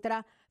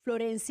encuentra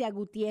Florencia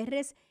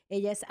Gutiérrez.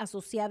 Ella es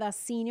asociada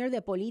senior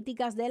de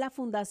políticas de la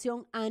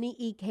Fundación Annie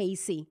E.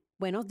 Casey.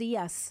 Buenos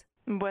días.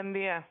 Buen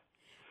día.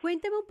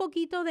 Cuénteme un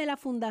poquito de la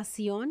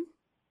fundación.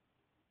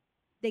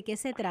 ¿De qué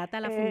se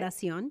trata la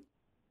fundación?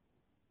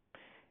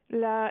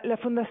 La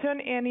Fundación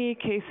Annie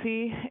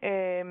Casey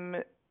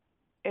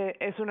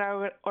es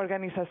una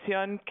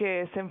organización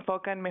que se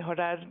enfoca en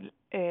mejorar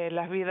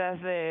las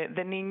vidas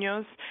de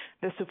niños,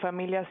 de sus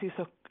familias y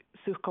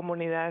sus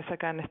comunidades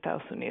acá en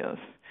Estados Unidos.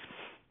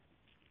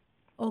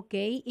 Ok,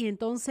 y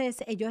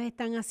entonces ellos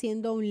están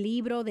haciendo un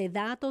libro de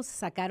datos,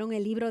 sacaron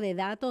el libro de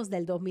datos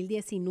del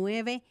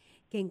 2019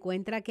 que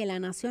encuentra que la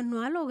nación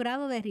no ha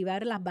logrado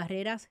derribar las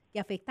barreras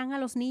que afectan a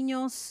los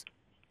niños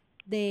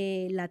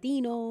de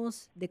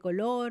latinos, de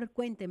color.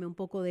 Cuénteme un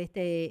poco de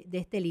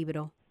este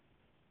libro.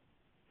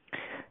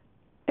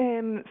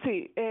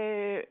 Sí,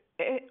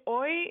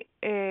 hoy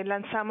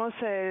lanzamos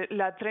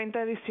la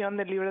 30 edición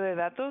del libro de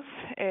datos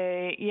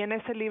y en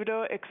ese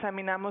libro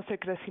examinamos el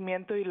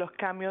crecimiento y los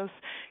cambios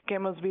que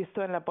hemos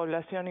visto en la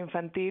población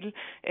infantil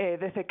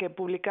desde que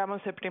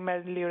publicamos el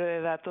primer libro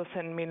de datos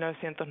en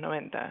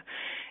 1990.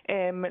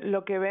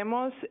 Lo que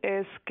vemos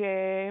es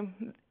que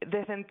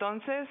desde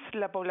entonces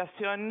la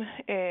población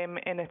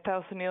en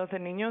Estados Unidos de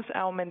niños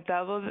ha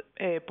aumentado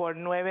por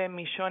 9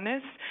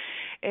 millones.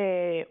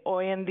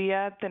 Hoy en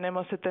día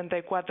tenemos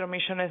 74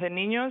 millones de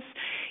niños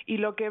y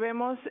lo que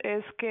vemos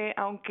es que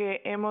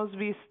aunque hemos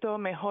visto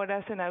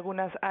mejoras en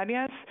algunas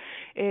áreas,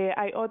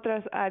 hay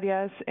otras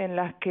áreas en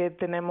las que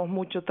tenemos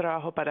mucho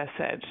trabajo para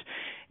hacer.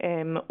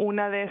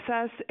 Una de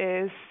esas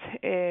es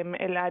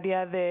el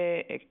área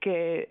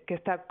que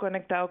está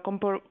conectado con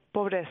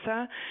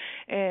pobreza.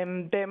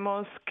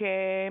 Vemos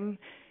que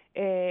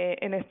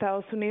en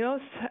Estados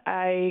Unidos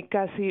hay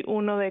casi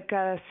 1 de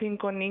cada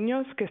 5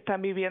 niños que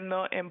están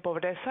viviendo en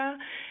pobreza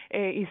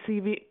y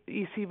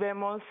si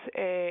vemos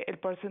el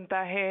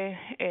porcentaje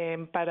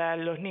para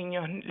los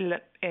niños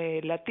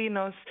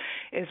latinos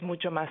es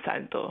mucho más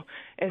alto.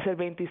 Es el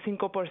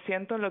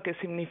 25%, lo que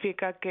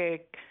significa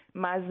que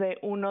más de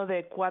 1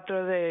 de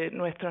 4 de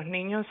nuestros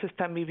niños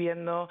están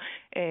viviendo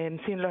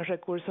sin los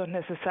recursos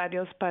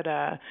necesarios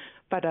para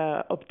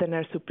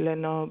obtener su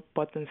pleno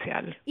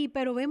potencial.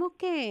 Pero vemos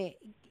que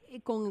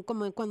como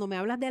cuando me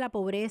hablas de la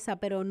pobreza,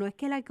 pero no es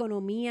que la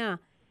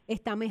economía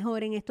está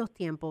mejor en estos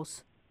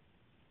tiempos.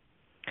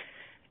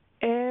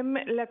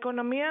 La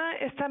economía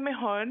está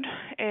mejor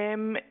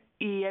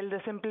y el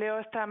desempleo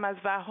está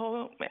más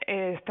bajo,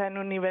 está en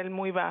un nivel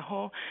muy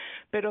bajo,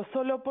 pero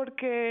solo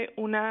porque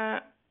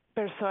una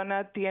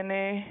persona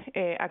tiene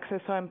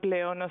acceso a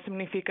empleo no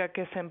significa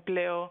que ese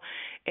empleo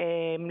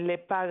le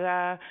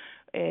paga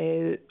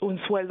un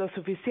sueldo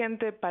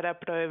suficiente para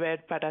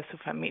proveer para su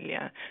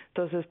familia.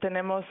 Entonces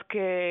tenemos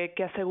que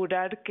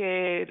asegurar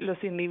que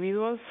los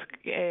individuos,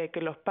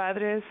 que los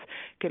padres,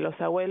 que los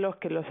abuelos,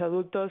 que los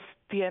adultos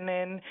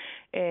tienen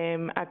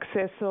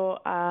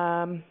acceso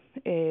a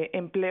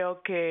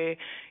empleo que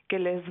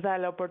les da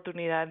la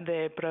oportunidad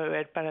de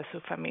proveer para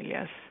sus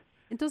familias.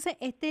 Entonces,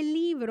 este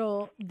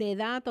libro de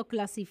datos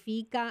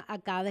clasifica a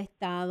cada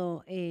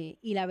estado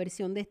y la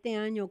versión de este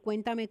año,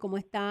 cuéntame cómo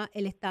está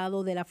el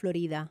estado de la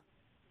Florida.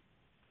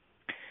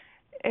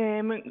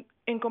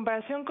 En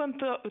comparación con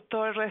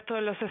todo el resto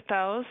de los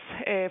estados,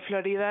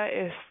 Florida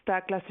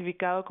está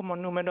clasificado como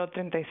número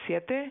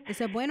 37.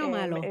 ¿Eso es bueno o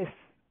malo?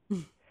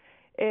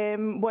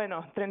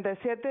 Bueno,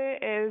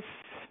 37 es...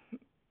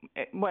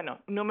 bueno,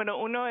 número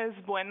 1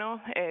 es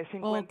bueno,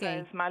 50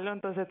 es malo,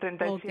 entonces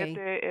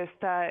 37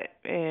 está...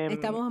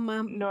 Estamos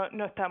más...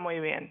 no está muy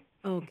bien.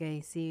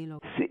 Okay, sí.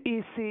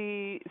 Y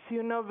si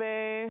uno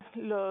ve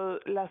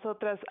las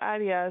otras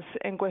áreas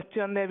en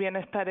cuestión de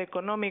bienestar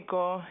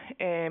económico,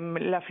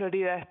 la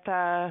Florida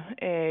está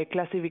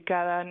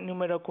clasificada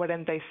número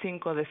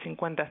 45 de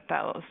 50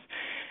 estados.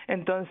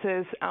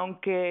 Entonces,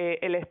 aunque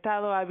el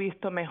estado ha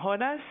visto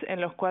mejoras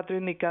en los 4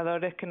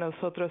 indicadores que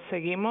nosotros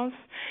seguimos,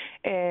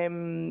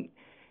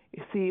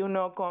 si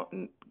uno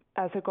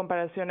hace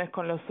comparaciones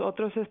con los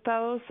otros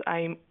estados,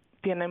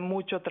 tienen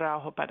mucho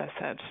trabajo para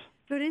hacer.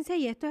 Florencia,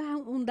 y esto es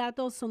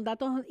son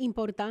datos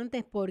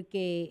importantes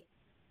porque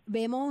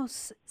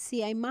vemos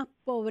si hay más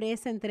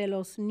pobreza entre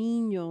los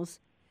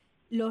niños,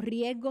 los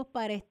riesgos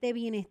para este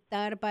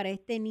bienestar, para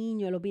este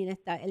niño, el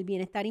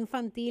bienestar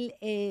infantil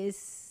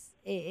es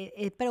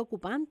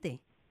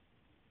preocupante.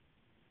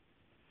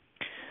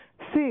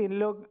 Sí,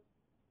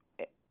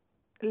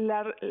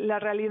 la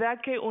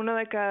realidad que 1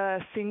 de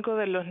cada 5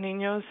 de los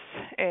niños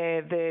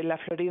de la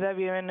Florida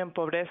viven en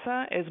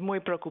pobreza es muy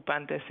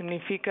preocupante.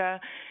 Significa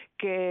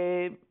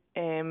que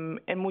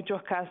en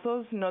muchos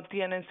casos no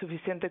tienen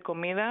suficiente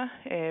comida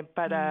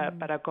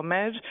para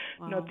comer,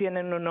 no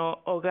tienen un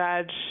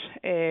hogar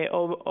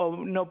o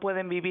no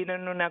pueden vivir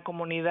en una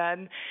comunidad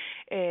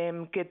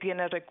que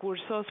tiene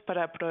recursos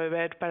para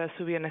proveer para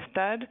su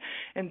bienestar.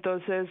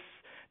 Entonces,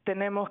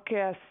 tenemos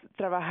que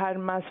trabajar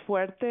más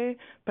fuerte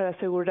para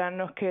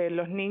asegurarnos que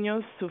los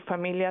niños, sus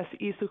familias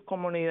y sus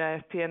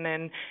comunidades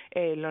tienen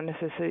lo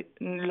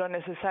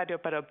necesario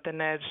para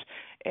obtener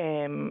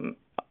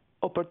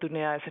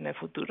oportunidades en el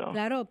futuro.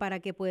 Claro, para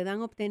que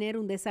puedan obtener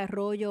un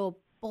desarrollo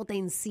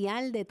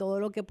potencial de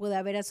todo lo que puede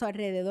haber a su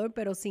alrededor,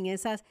 pero sin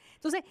esas...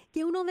 Entonces,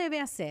 ¿qué uno debe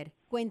hacer?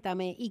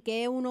 Cuéntame, ¿y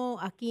qué uno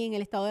aquí en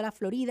el estado de la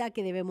Florida,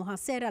 qué debemos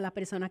hacer a las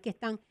personas que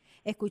están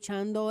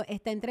escuchando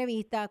esta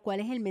entrevista? ¿Cuál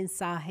es el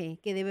mensaje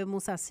que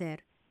debemos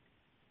hacer?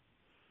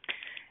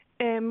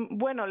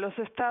 Bueno, los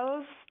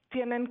estados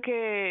tienen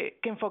que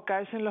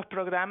enfocarse en los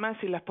programas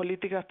y las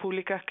políticas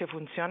públicas que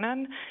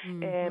funcionan.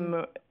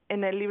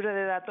 En el libro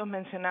de datos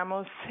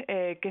mencionamos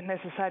que es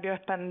necesario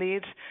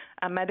expandir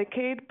a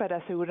Medicaid para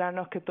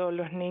asegurarnos que todos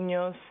los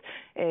niños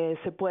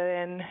se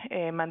pueden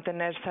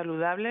mantener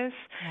saludables.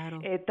 Claro.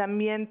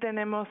 También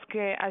tenemos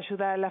que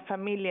ayudar a las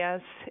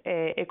familias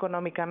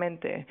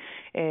económicamente.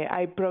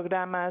 Hay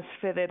programas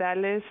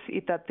federales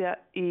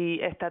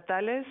y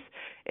estatales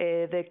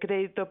de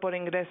crédito por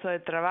ingreso de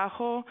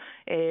trabajo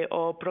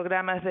o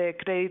programas de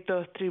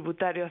créditos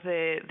tributarios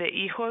de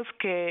hijos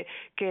que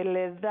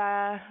les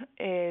da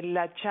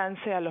la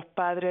chance a los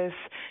padres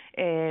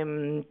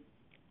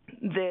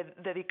de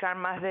dedicar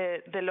más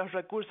de los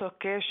recursos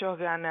que ellos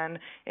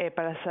ganan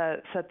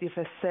para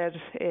satisfacer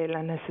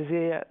las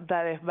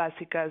necesidades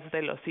básicas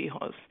de los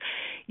hijos.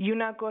 Y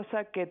una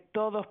cosa que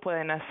todos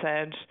pueden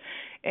hacer,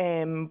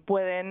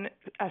 pueden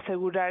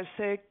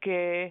asegurarse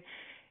que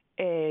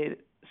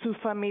sus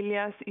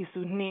familias y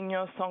sus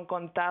niños son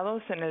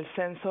contados en el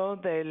censo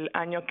del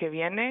año que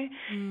viene,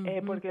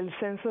 porque el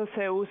censo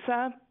se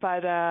usa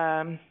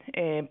para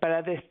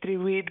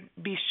distribuir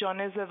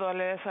billones de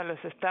dólares a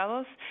los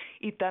estados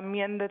y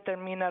también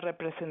determina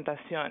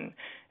representación.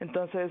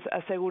 Entonces,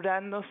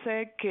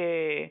 asegurándose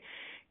que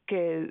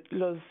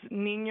los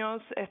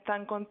niños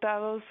están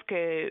contados,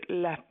 que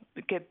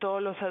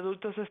todos los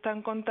adultos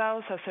están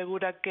contados,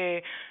 asegura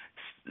que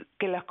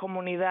las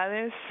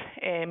comunidades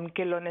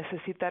que lo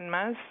necesitan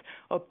más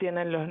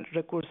obtienen los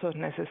recursos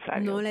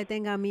necesarios. No le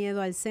tenga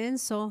miedo al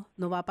censo,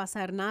 no va a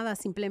pasar nada,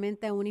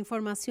 simplemente una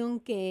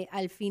información que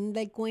al fin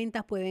de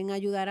cuentas pueden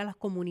ayudar a las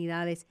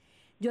comunidades.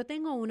 Yo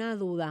tengo una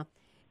duda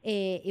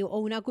o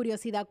una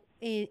curiosidad.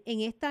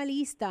 En esta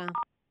lista,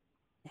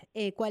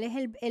 ¿cuál es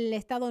el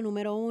estado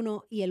número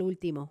 1 y el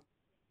último?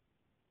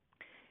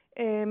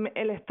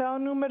 El estado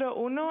número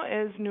 1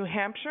 es New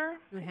Hampshire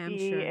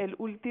y el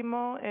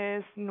último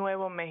es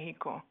Nuevo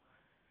México.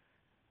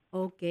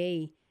 Ok,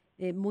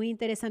 muy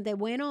interesante.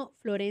 Bueno,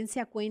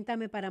 Florencia,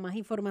 cuéntame para más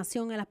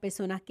información a las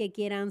personas que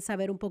quieran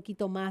saber un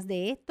poquito más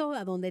de esto,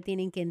 a dónde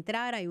tienen que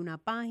entrar, hay una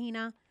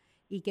página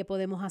y qué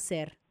podemos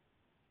hacer.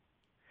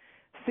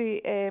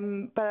 Sí,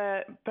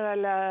 para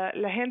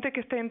la gente que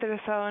esté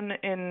interesado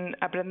en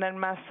aprender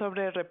más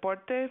sobre el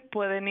reporte,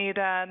 pueden ir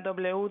a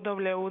www.aesf.org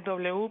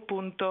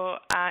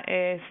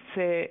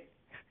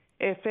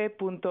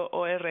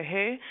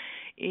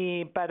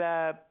y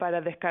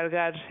para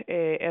descargar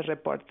el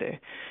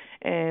reporte.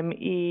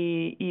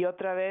 Y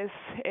otra vez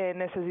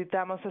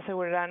necesitamos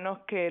asegurarnos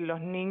que los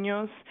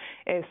niños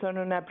son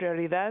una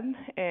prioridad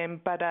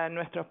para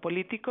nuestros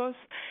políticos.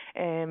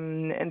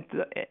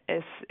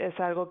 Es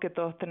algo que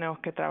todos tenemos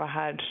que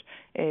trabajar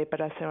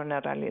para hacer una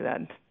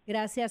realidad.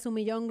 Gracias un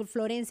millón.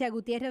 Florencia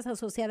Gutiérrez,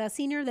 asociada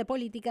senior de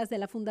políticas de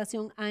la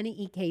Fundación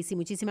Annie E. Casey.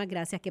 Muchísimas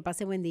gracias. Que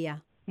pase buen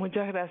día.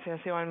 Muchas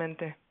gracias,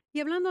 igualmente.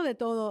 Y hablando de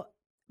todo,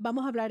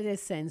 vamos a hablar del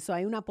censo.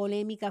 Hay una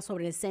polémica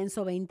sobre el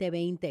censo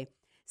 2020.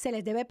 Se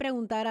les debe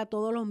preguntar a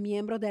todos los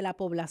miembros de la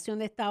población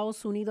de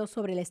Estados Unidos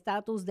sobre el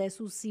estatus de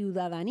su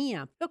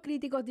ciudadanía. Los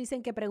críticos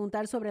dicen que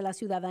preguntar sobre la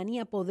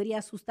ciudadanía podría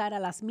asustar a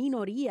las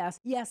minorías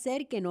y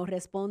hacer que no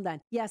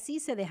respondan, y así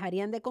se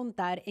dejarían de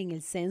contar en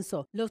el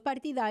censo. Los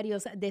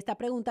partidarios de esta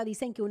pregunta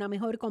dicen que una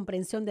mejor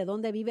comprensión de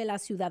dónde vive la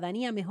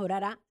ciudadanía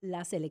mejorará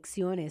las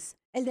elecciones.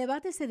 El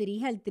debate se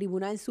dirige al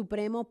Tribunal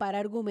Supremo para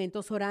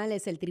argumentos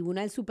orales. El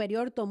Tribunal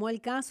Superior tomó el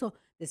caso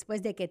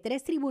después de que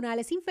 3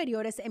 tribunales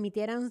inferiores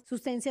emitieran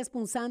sentencias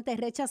punzantes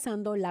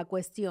rechazando la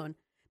cuestión.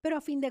 Pero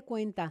a fin de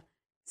cuentas,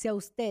 si a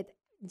usted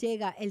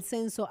llega el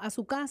censo a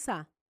su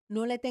casa,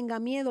 no le tenga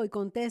miedo y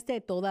conteste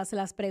todas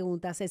las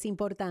preguntas. Es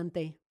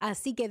importante.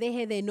 Así que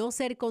deje de no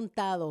ser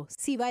contado.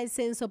 Si va el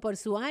censo por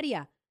su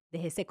área,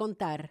 déjese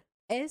contar.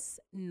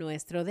 Es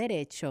nuestro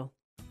derecho.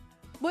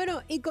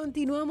 Bueno, y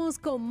continuamos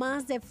con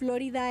más de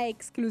Florida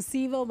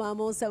Exclusivo.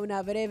 Vamos a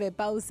una breve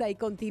pausa y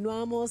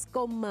continuamos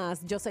con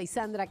más. Yo soy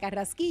Sandra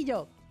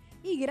Carrasquillo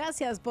y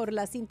gracias por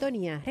la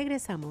sintonía.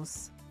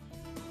 Regresamos.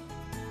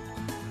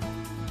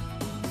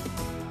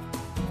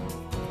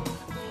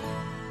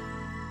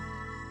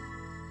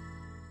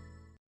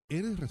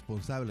 ¿Eres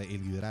responsable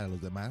en liderar a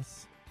los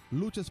demás?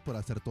 ¿Luchas por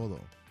hacer todo?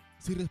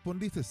 Si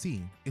respondiste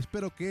sí,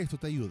 espero que esto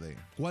te ayude.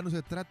 Cuando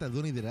se trata de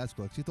un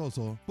liderazgo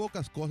exitoso,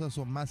 pocas cosas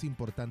son más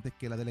importantes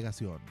que la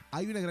delegación.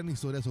 Hay una gran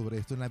historia sobre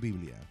esto en la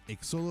Biblia.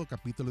 Éxodo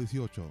capítulo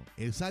 18.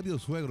 El sabio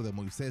suegro de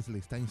Moisés le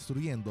está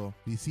instruyendo,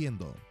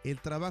 diciendo: el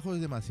trabajo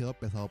es demasiado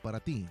pesado para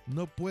ti,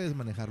 no puedes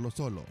manejarlo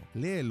solo.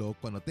 Léelo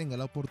cuando tenga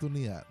la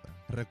oportunidad.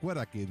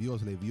 Recuerda que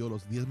Dios le dio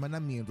los 10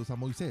 mandamientos a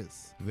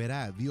Moisés.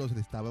 Verá, Dios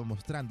le estaba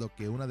mostrando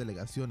que una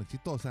delegación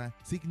exitosa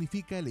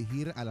significa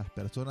elegir a las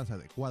personas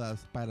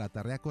adecuadas para la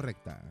tarea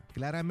correcta.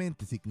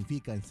 Claramente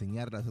significa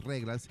enseñar las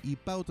reglas y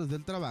pautas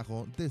del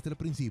trabajo desde el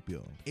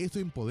principio. Esto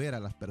empodera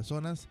a las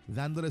personas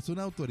dándoles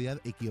una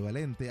autoridad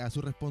equivalente a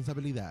su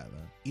responsabilidad.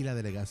 Y la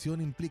delegación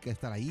implica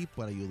estar ahí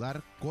para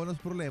ayudar con los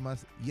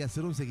problemas y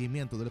hacer un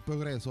seguimiento del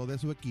progreso de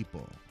su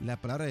equipo. La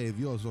palabra de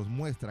Dios nos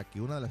muestra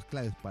que una de las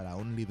claves para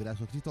un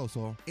liderazgo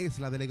exitoso es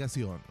la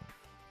delegación.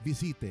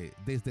 Visite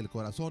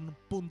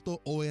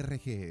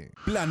desdelcorazon.org.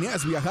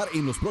 ¿Planeas viajar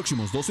en los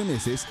próximos 12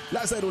 meses?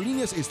 Las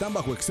aerolíneas están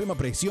bajo extrema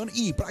presión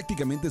y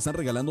prácticamente están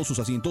regalando sus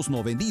asientos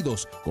no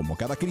vendidos. Como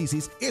cada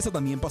crisis, esa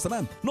también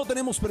pasará. No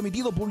tenemos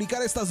permitido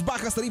publicar estas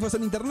bajas tarifas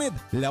en internet.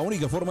 La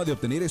única forma de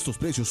obtener estos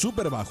precios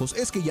súper bajos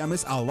es que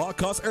llames a Low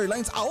Cost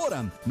Airlines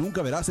ahora.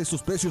 Nunca verás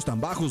estos precios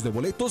tan bajos de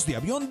boletos de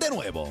avión de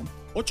nuevo.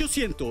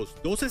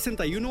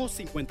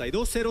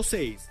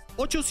 800-261-5206.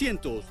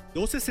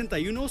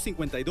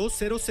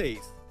 800-261-5206.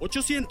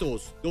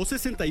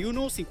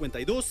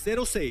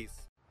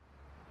 800-261-5206.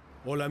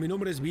 Hola, mi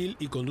nombre es Bill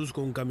y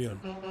conduzco un camión.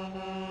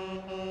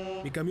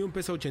 Mi camión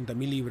pesa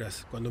 80,000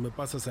 libras. Cuando me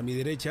pasas a mi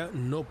derecha,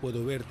 no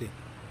puedo verte.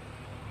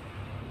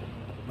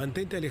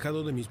 Mantente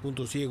alejado de mis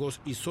puntos ciegos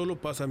y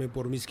solo pásame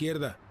por mi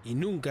izquierda. Y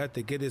nunca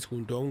te quedes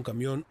junto a un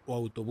camión o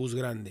autobús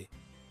grande.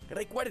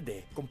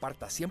 Recuerde,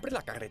 comparta siempre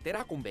la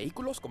carretera con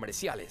vehículos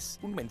comerciales.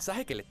 Un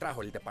mensaje que le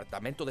trajo el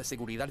Departamento de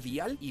Seguridad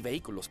Vial y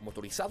Vehículos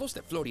Motorizados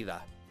de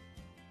Florida.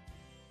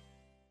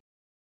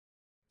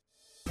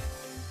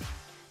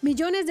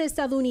 Millones de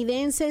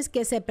estadounidenses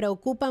que se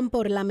preocupan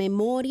por la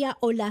memoria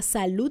o la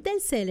salud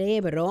del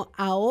cerebro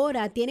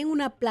ahora tienen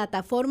una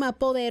plataforma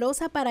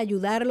poderosa para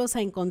ayudarlos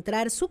a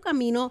encontrar su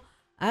camino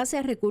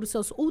hacia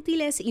recursos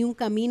útiles y un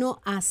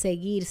camino a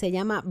seguir. Se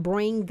llama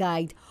Brain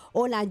Guide.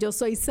 Hola, yo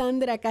soy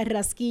Sandra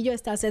Carrasquillo.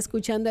 Estás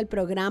escuchando el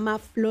programa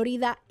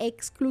Florida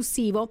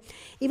Exclusivo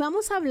y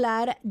vamos a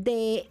hablar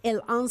de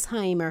el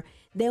Alzheimer,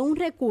 de un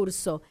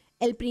recurso,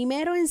 el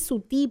primero en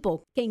su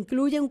tipo, que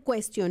incluye un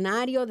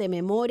cuestionario de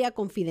memoria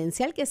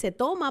confidencial que se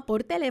toma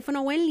por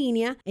teléfono o en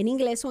línea, en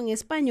inglés o en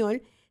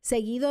español,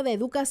 seguido de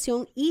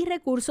educación y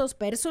recursos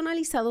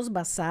personalizados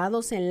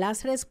basados en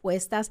las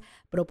respuestas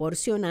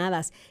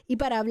proporcionadas. Y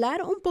para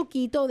hablar un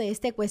poquito de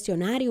este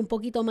cuestionario, un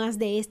poquito más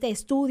de este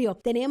estudio,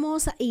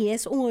 tenemos, y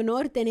es un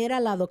honor tener a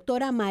la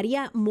doctora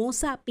María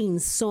Moza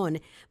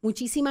Pinzón.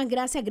 Muchísimas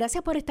gracias.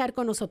 Gracias por estar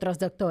con nosotros,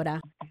 doctora.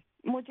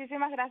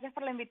 Muchísimas gracias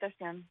por la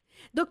invitación.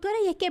 Doctora,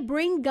 y es que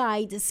Brain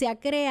Guide se ha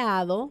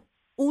creado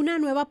una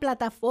nueva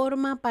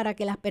plataforma para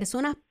que las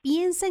personas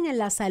piensen en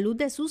la salud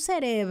de su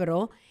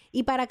cerebro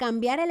y para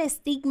cambiar el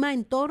estigma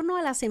en torno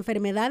a las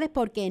enfermedades,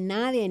 porque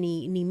nadie,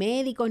 ni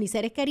médicos, ni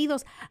seres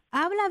queridos,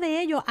 habla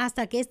de ello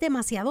hasta que es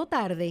demasiado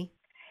tarde.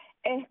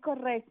 Es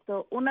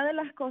correcto. Una de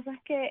las cosas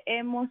que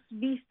hemos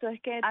visto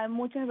es que hay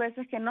muchas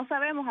veces que no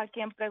sabemos a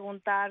quién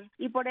preguntar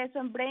y por eso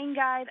en Brain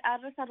Guide ha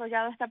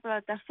desarrollado esta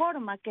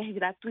plataforma que es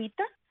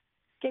gratuita,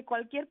 que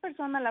cualquier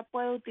persona la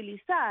puede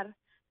utilizar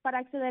para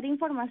acceder a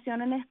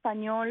información en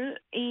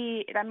español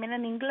y también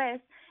en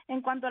inglés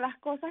en cuanto a las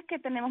cosas que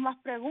tenemos más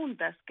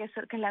preguntas, que es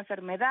la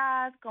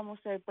enfermedad, cómo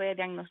se puede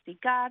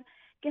diagnosticar,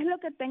 qué es lo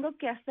que tengo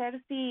que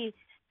hacer si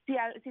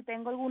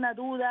tengo alguna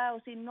duda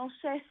o si no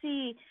sé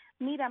si,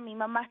 mira, mi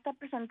mamá está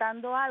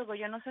presentando algo,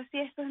 yo no sé si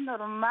esto es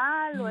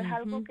normal o es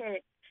algo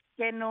que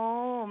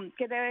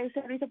debe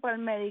ser visto por el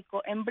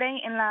médico. En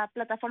la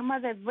plataforma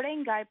de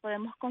Brain Guide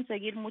podemos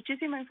conseguir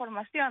muchísima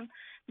información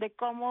de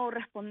cómo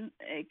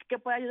que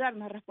puede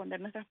ayudarnos a responder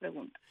nuestras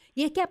preguntas.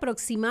 Y es que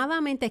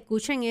aproximadamente,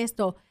 escuchen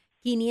esto,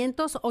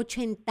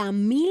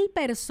 580,000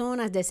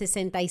 personas de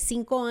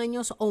 65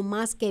 años o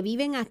más que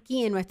viven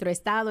aquí en nuestro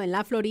estado, en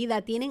la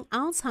Florida, tienen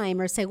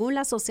Alzheimer, según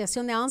la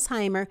Asociación de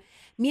Alzheimer,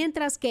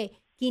 mientras que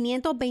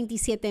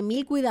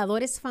 527,000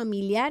 cuidadores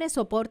familiares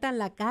soportan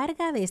la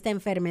carga de esta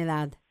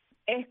enfermedad.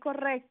 Es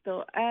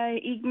correcto.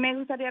 Y me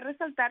gustaría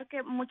resaltar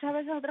que muchas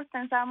veces nosotros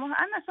pensamos, no,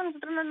 eso a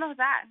nosotros no nos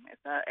da.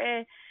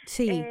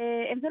 Sí.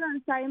 Eso el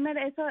Alzheimer,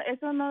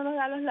 eso no nos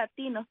da a los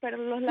latinos, pero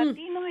los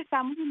latinos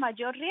estamos en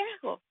mayor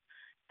riesgo.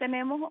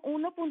 Tenemos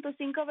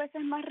 1.5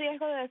 veces más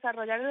riesgo de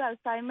desarrollar el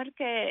Alzheimer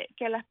que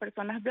las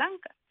personas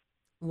blancas.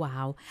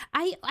 Wow.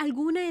 ¿Hay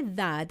alguna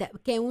edad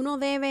que uno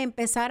debe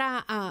empezar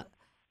a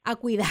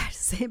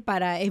cuidarse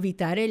para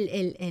evitar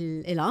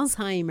el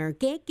Alzheimer?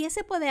 ¿Qué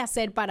se puede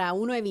hacer para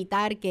uno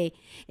evitar que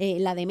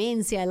la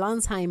demencia, el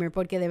Alzheimer,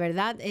 porque de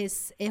verdad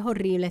es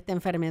horrible esta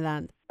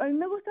enfermedad? A mí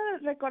me gusta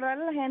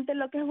recordarle a la gente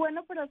lo que es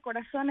bueno para el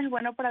corazón es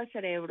bueno para el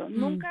cerebro.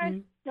 Nunca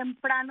es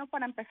temprano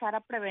para empezar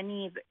a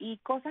prevenir y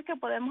cosas que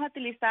podemos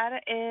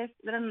utilizar es,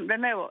 de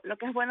nuevo, lo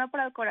que es bueno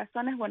para el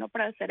corazón es bueno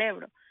para el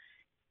cerebro.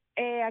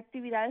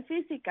 Actividades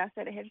físicas,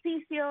 hacer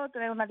ejercicio,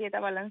 tener una dieta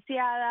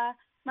balanceada,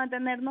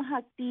 mantenernos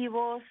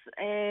activos,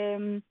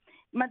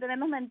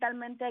 mantenernos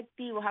mentalmente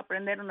activos,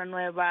 aprender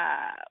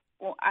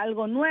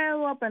algo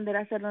nuevo, aprender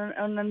a hacer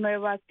una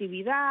nueva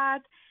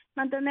actividad,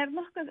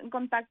 mantenernos en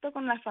contacto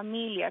con la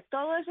familia.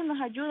 Todo eso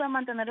nos ayuda a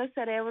mantener el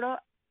cerebro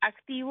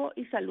activo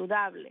y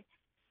saludable.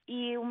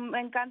 Y me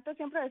encanta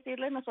siempre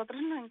decirles,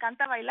 nosotros nos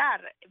encanta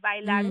bailar.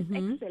 Bailar es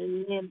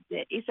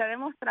excelente y se ha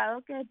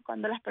demostrado que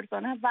cuando las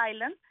personas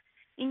bailan,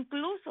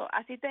 incluso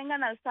así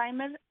tengan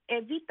Alzheimer,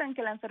 evitan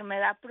que la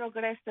enfermedad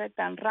progrese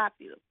tan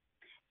rápido.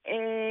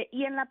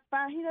 Y en la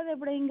página de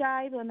Brain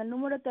Guide o en el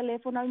número de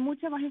teléfono hay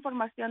mucha más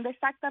información de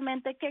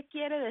exactamente qué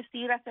quiere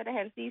decir hacer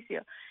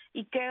ejercicio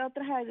y qué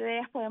otras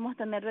ideas podemos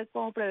tener de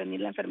cómo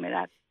prevenir la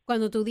enfermedad.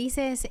 Cuando tú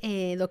dices,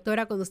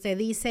 doctora, cuando usted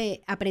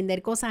dice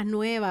aprender cosas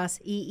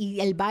nuevas y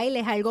el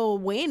baile es algo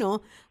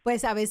bueno,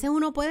 pues a veces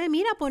uno puede,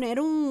 poner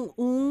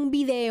un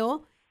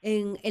video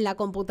en la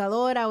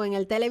computadora o en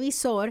el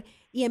televisor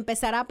y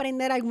empezar a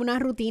aprender alguna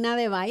rutina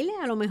de baile.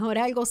 A lo mejor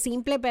es algo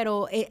simple,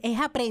 pero es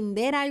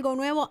aprender algo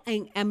nuevo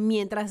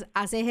mientras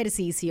hace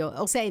ejercicio.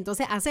 O sea,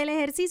 entonces hace el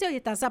ejercicio y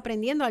estás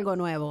aprendiendo algo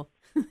nuevo.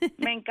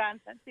 Me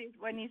encanta, sí,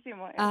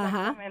 buenísimo.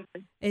 Exactamente.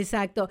 Ajá,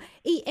 exacto.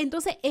 Y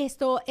entonces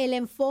el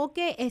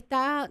enfoque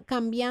está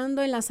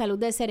cambiando en la salud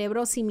del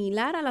cerebro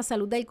similar a la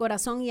salud del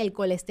corazón y el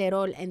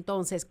colesterol.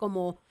 Entonces,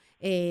 como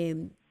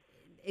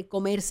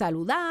comer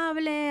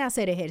saludable,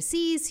 hacer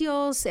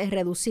ejercicios,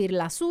 reducir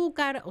el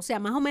azúcar, o sea,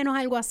 más o menos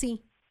algo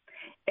así.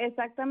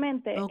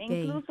 Exactamente.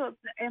 Okay. Incluso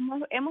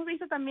hemos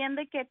visto también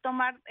de que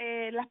tomar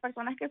las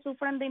personas que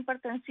sufren de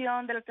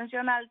hipertensión, de la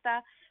tensión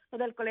alta o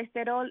del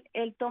colesterol,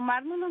 el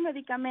tomar unos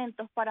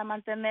medicamentos para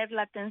mantener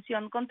la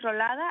tensión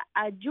controlada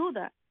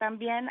ayuda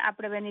también a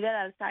prevenir el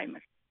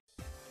Alzheimer.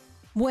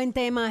 Buen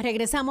tema.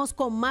 Regresamos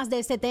con más de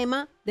este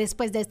tema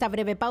después de esta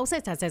breve pausa.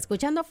 Estás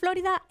escuchando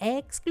Florida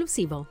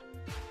Exclusivo.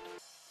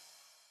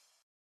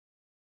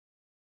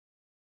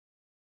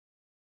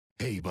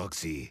 Hey,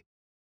 Bugsy,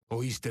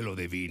 ¿oíste lo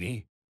de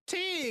Vinny?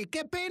 Sí,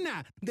 qué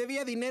pena.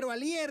 Debía dinero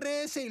al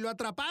IRS y lo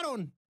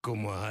atraparon.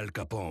 Como a Al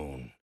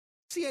Capone.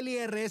 Si el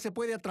IRS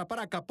puede atrapar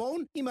a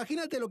Capone,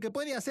 imagínate lo que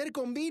puede hacer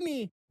con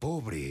Vinny.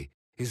 Pobre,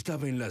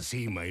 estaba en la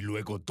cima y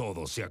luego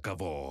todo se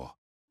acabó.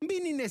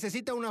 Vinny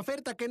necesita una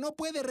oferta que no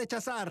puede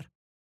rechazar.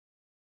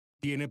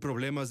 ¿Tiene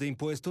problemas de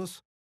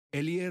impuestos?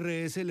 ¿El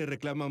IRS le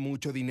reclama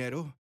mucho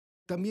dinero?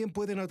 También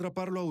pueden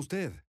atraparlo a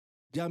usted.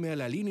 Llame a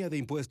la línea de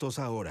impuestos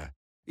ahora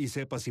y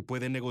sepa si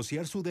puede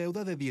negociar su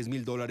deuda de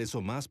 $10,000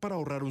 o más para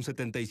ahorrar un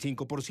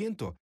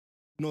 75%.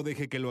 No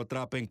deje que lo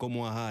atrapen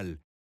como a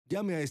Al.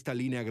 Llame a esta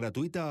línea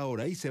gratuita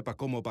ahora y sepa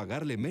cómo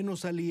pagarle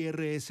menos al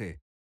IRS.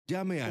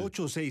 Llame al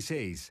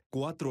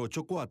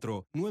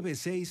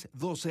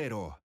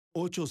 866-484-9620.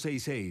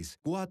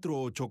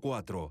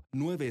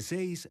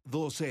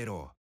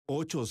 866-484-9620.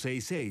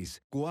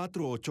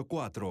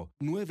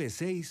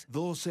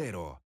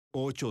 866-484-9620.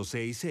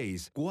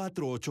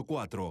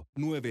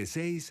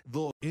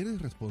 866-484-9620.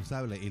 ¿Eres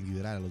responsable en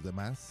liderar a los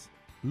demás?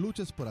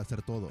 ¿Luchas por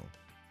hacer todo?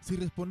 Si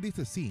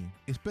respondiste sí,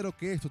 espero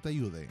que esto te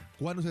ayude.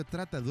 Cuando se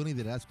trata de un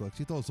liderazgo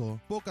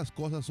exitoso, pocas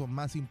cosas son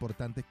más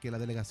importantes que la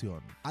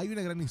delegación. Hay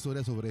una gran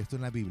historia sobre esto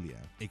en la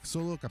Biblia.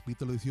 Éxodo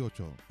capítulo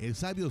 18. El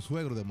sabio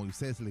suegro de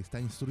Moisés le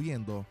está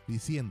instruyendo,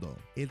 diciendo: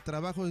 el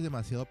trabajo es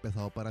demasiado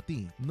pesado para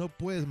ti, no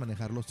puedes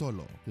manejarlo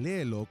solo.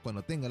 Léelo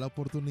cuando tenga la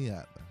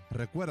oportunidad.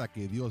 Recuerda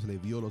que Dios le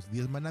dio los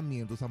 10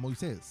 mandamientos a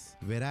Moisés.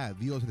 Verá,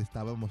 Dios le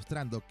estaba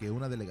mostrando que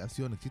una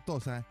delegación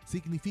exitosa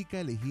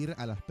significa elegir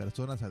a las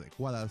personas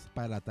adecuadas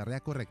para la tarea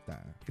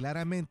correcta.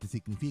 Claramente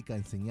significa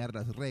enseñar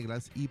las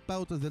reglas y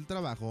pautas del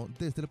trabajo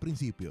desde el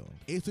principio.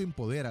 Esto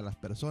empodera a las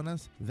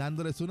personas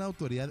dándoles una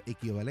autoridad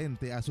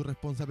equivalente a su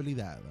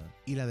responsabilidad.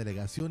 Y la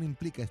delegación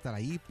implica estar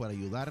ahí para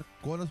ayudar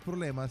con los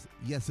problemas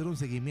y hacer un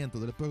seguimiento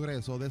del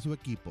progreso de su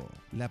equipo.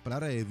 La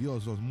palabra de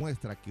Dios nos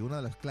muestra que una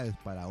de las claves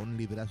para un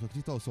liderazgo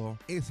exitoso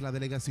es la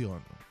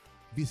delegación.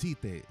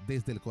 Visite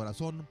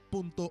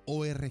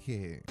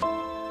desdelcorazon.org.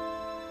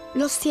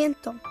 Lo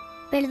siento.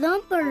 Perdón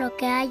por lo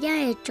que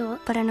haya hecho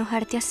para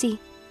enojarte así.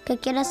 Que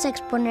quieras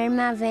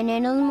exponerme a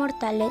venenos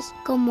mortales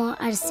como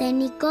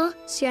arsénico,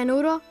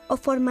 cianuro o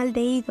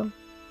formaldehído.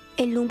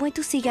 El humo de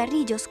tus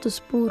cigarrillos,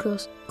 tus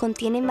puros,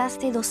 contiene más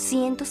de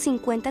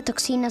 250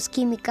 toxinas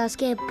químicas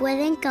que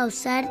pueden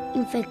causar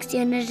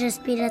infecciones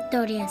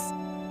respiratorias,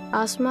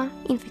 asma,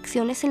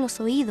 infecciones en los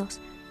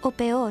oídos o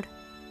peor.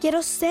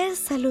 Quiero ser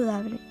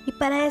saludable y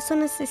para eso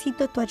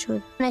necesito tu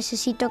ayuda.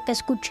 Necesito que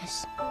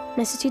escuches.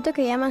 Necesito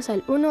que llames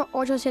al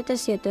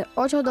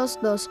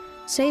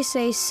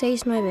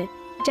 1-877-822-6669.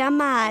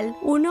 Llama al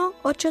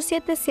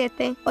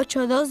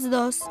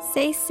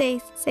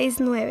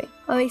 1-877-822-6669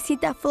 o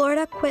visita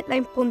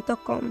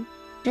floridaquitline.com.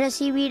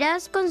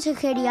 Recibirás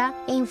consejería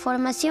e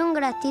información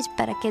gratis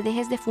para que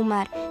dejes de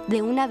fumar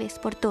de una vez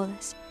por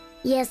todas.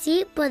 Y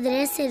así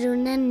podré ser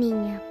una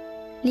niña.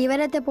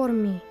 Libérate por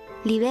mí.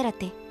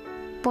 Libérate.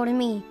 Por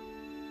mí.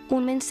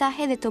 Un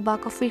mensaje de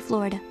Tobacco Free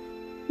Florida.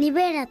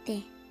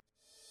 Libérate.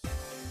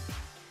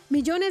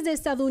 Millones de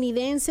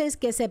estadounidenses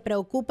que se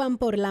preocupan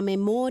por la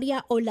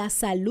memoria o la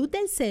salud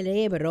del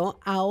cerebro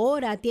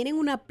ahora tienen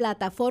una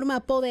plataforma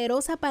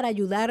poderosa para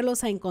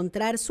ayudarlos a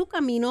encontrar su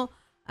camino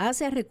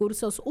hacia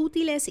recursos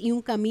útiles y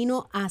un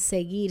camino a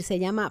seguir. Se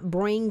llama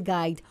Brain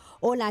Guide.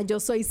 Hola, yo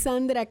soy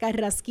Sandra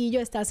Carrasquillo.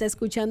 Estás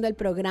escuchando el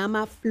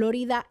programa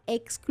Florida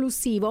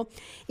Exclusivo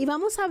y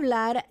vamos a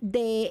hablar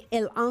de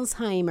el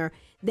Alzheimer,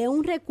 de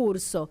un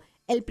recurso,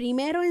 el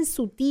primero en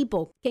su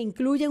tipo, que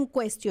incluye un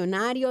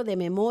cuestionario de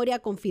memoria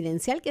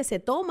confidencial que se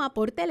toma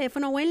por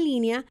teléfono o en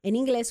línea, en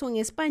inglés o en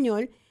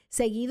español,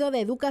 seguido de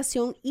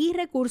educación y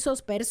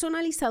recursos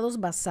personalizados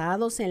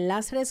basados en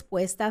las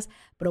respuestas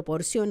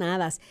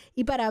proporcionadas.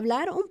 Y para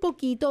hablar un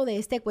poquito de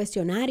este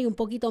cuestionario, un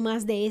poquito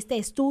más de este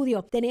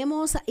estudio,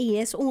 tenemos, y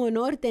es un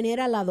honor tener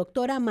a la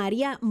doctora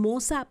María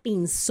Moza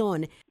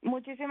Pinzón.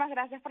 Muchísimas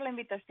gracias por la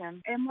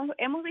invitación.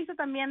 Hemos visto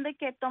también de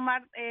que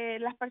tomar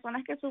las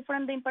personas que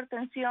sufren de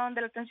hipertensión,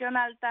 de la tensión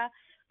alta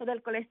o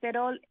del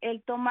colesterol,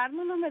 el tomar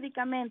unos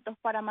medicamentos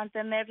para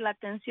mantener la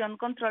tensión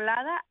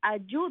controlada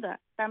ayuda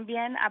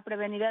también a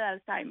prevenir el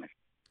Alzheimer.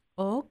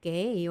 Ok.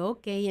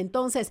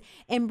 Entonces,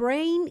 en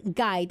Brain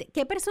Guide,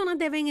 ¿qué personas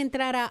deben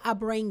entrar a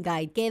Brain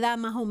Guide? ¿Qué da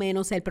más o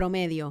menos el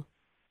promedio?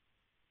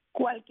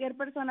 Cualquier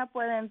persona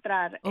puede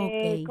entrar.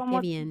 Ok, como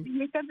qué bien.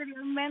 dijiste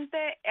anteriormente,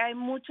 hay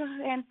muchas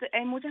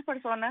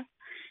personas,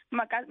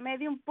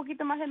 un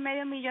poquito más de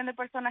 500,000 de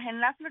personas en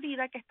la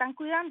Florida que están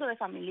cuidando de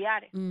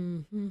familiares.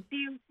 Uh-huh.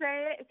 Si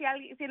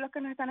los que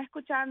nos están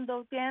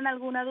escuchando tienen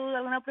alguna duda,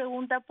 alguna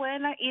pregunta,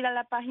 pueden ir a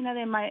la página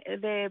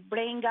de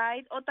Brain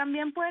Guide o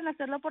también pueden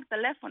hacerlo por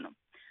teléfono.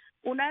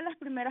 Una de las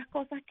primeras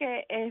cosas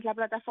que la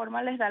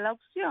plataforma les da la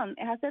opción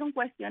es hacer un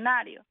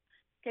cuestionario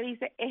que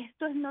dice,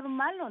 ¿esto es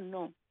normal o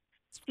no?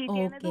 Si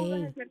tiene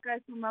dudas acerca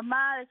de su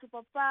mamá, de su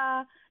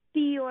papá,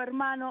 tío,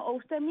 hermano o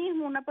usted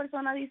mismo, una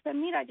persona dice,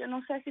 mira, yo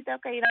no sé si tengo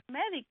que ir al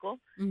médico,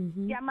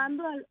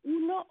 llamando al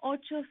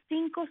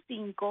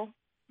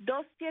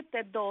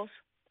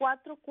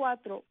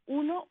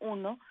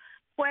 1-855-272-4411,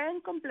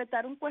 pueden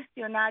completar un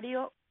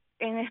cuestionario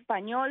en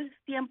español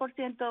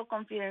 100%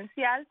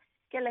 confidencial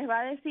que les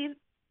va a decir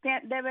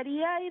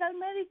 ¿debería ir al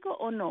médico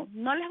o no?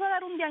 No les va a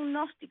dar un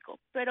diagnóstico,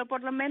 pero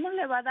por lo menos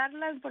le va a dar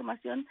la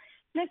información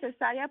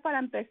necesaria para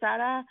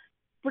empezar a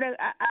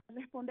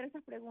responder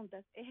esas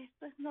preguntas.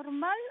 ¿Esto es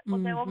normal o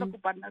debo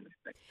preocuparme al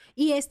respecto?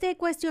 ¿Y este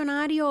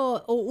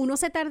cuestionario, uno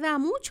se tarda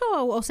mucho?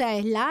 O sea,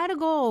 ¿es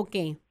largo o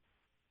qué?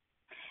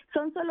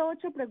 Son solo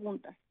 8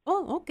 preguntas.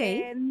 Oh, ok.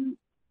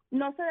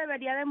 No se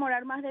debería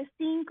demorar más de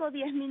 5 o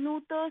 10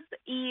 minutos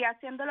y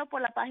haciéndolo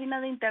por la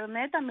página de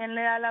internet también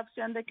le da la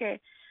opción de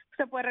que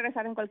se puede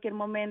regresar en cualquier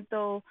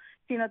momento.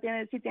 Si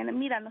tiene,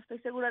 mira, no estoy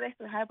segura de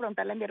esto, déjame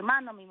preguntarle a mi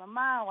hermano, a mi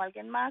mamá o a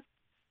alguien más.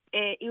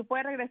 Y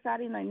puede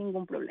regresar y no hay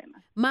ningún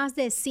problema. Más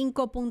de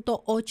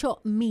 5.8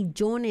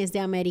 millones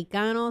de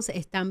americanos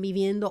están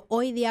viviendo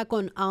hoy día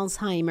con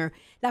Alzheimer.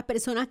 Las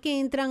personas que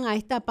entran a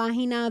esta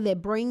página de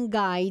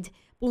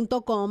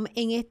brainguide.com,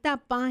 en esta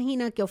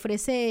página que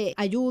ofrece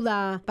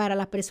ayuda para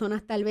las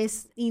personas tal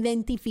vez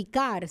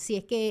identificar si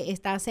es que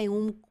estás en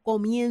un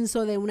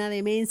comienzo de una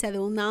demencia, de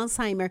un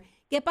Alzheimer.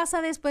 ¿Qué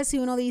pasa después si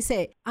uno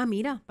dice,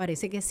 mira,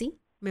 parece que sí,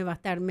 me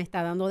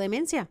está dando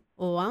demencia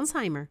o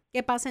Alzheimer?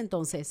 ¿Qué pasa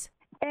entonces?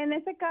 En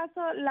ese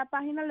caso, la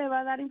página le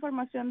va a dar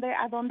información de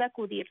a dónde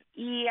acudir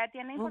y ya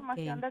tiene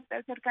información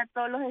acerca de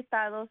todos los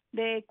estados,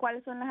 de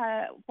cuáles son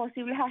las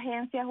posibles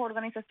agencias o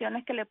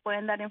organizaciones que le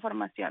pueden dar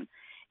información.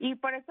 Y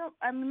por eso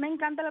a mí me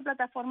encanta la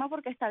plataforma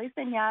porque está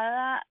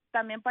diseñada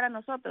también para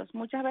nosotros.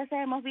 Muchas veces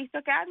hemos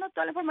visto que no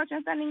toda la información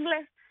está en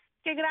inglés.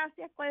 Que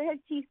gracias, ¿cuál es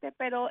el chiste?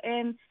 Pero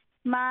en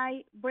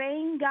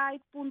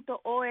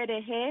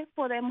mybrainguide.org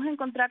podemos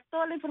encontrar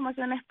toda la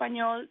información en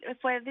español.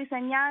 Fue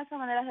diseñada de esa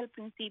manera desde el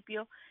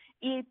principio.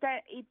 Y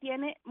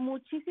tiene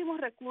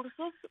muchísimos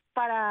recursos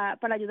para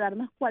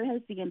ayudarnos cuál es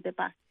el siguiente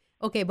paso.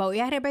 Ok, voy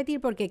a repetir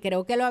porque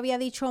creo que lo había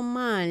dicho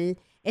mal.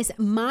 Es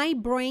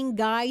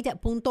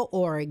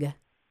mybrainguide.org.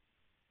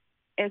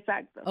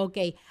 Exacto. Ok.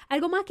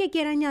 ¿Algo más que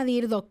quiera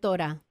añadir,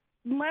 doctora?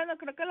 Bueno,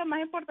 creo que lo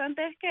más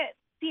importante es que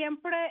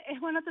siempre es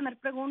bueno tener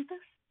preguntas.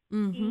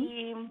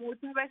 Y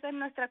muchas veces en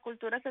nuestra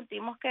cultura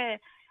sentimos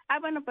que,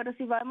 bueno, pero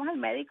si vamos al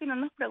médico y no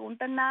nos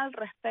preguntan nada al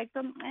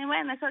respecto,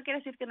 bueno, eso quiere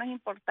decir que no es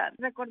importante.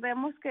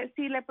 Recordemos que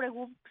si le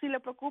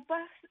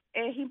preocupas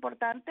es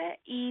importante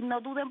y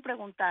no duden en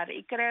preguntar.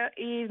 Y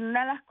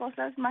una de las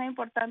cosas más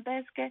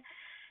importantes es que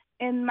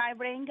en My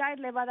Brain Guide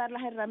le va a dar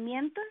las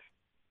herramientas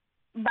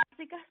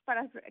básicas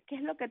para qué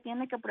es lo que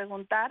tiene que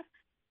preguntar.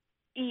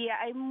 Y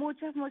hay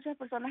muchas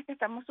personas que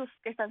están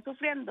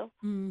sufriendo,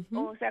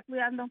 o sea,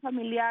 cuidando a un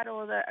familiar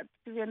o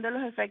sufriendo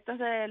los efectos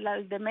de la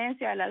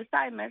demencia, del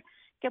Alzheimer,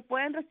 que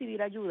pueden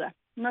recibir ayuda.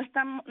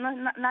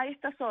 Nadie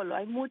está solo,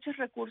 hay muchos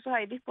recursos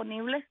ahí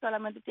disponibles,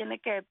 solamente tiene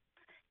que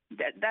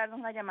darnos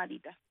una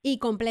llamadita. Y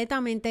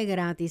completamente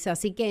gratis,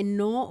 así que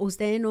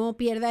usted no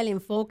pierda el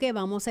enfoque,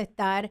 vamos a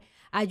estar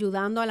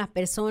ayudando a las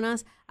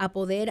personas a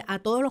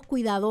todos los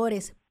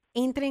cuidadores.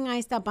 Entren a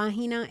esta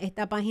página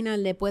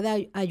le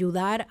puede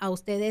ayudar a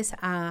ustedes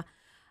a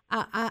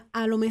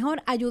lo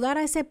mejor ayudar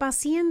a ese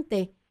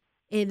paciente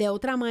de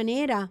otra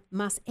manera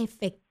más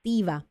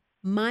efectiva.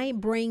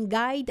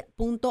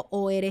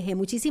 mybrainguide.org.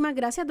 Muchísimas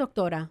gracias,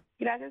 doctora.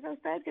 Gracias a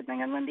ustedes, que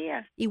tengan buen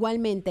día.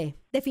 Igualmente,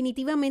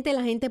 definitivamente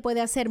la gente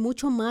puede hacer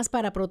mucho más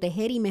para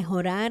proteger y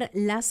mejorar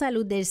la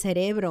salud del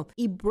cerebro,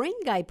 y Brain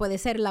Guide puede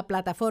ser la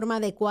plataforma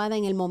adecuada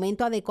en el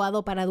momento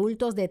adecuado para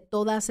adultos de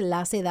todas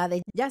las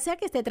edades, ya sea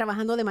que esté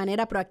trabajando de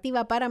manera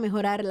proactiva para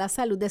mejorar la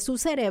salud de su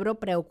cerebro,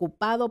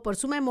 preocupado por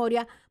su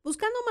memoria,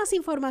 buscando más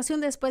información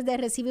después de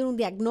recibir un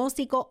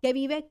diagnóstico, que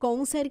vive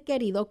con un ser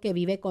querido que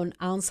vive con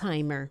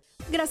Alzheimer.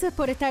 Gracias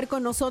por estar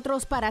con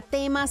nosotros. Para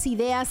temas,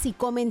 ideas y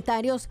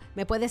comentarios,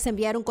 me puedes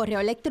enviar un correo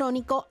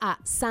electrónico a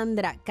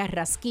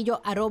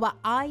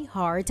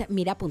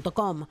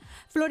sandracarrasquillo@iheartmira.com.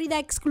 Florida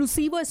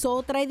Exclusivo es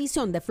otra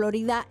edición de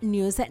Florida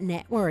News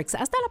Networks.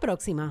 Hasta la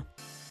próxima.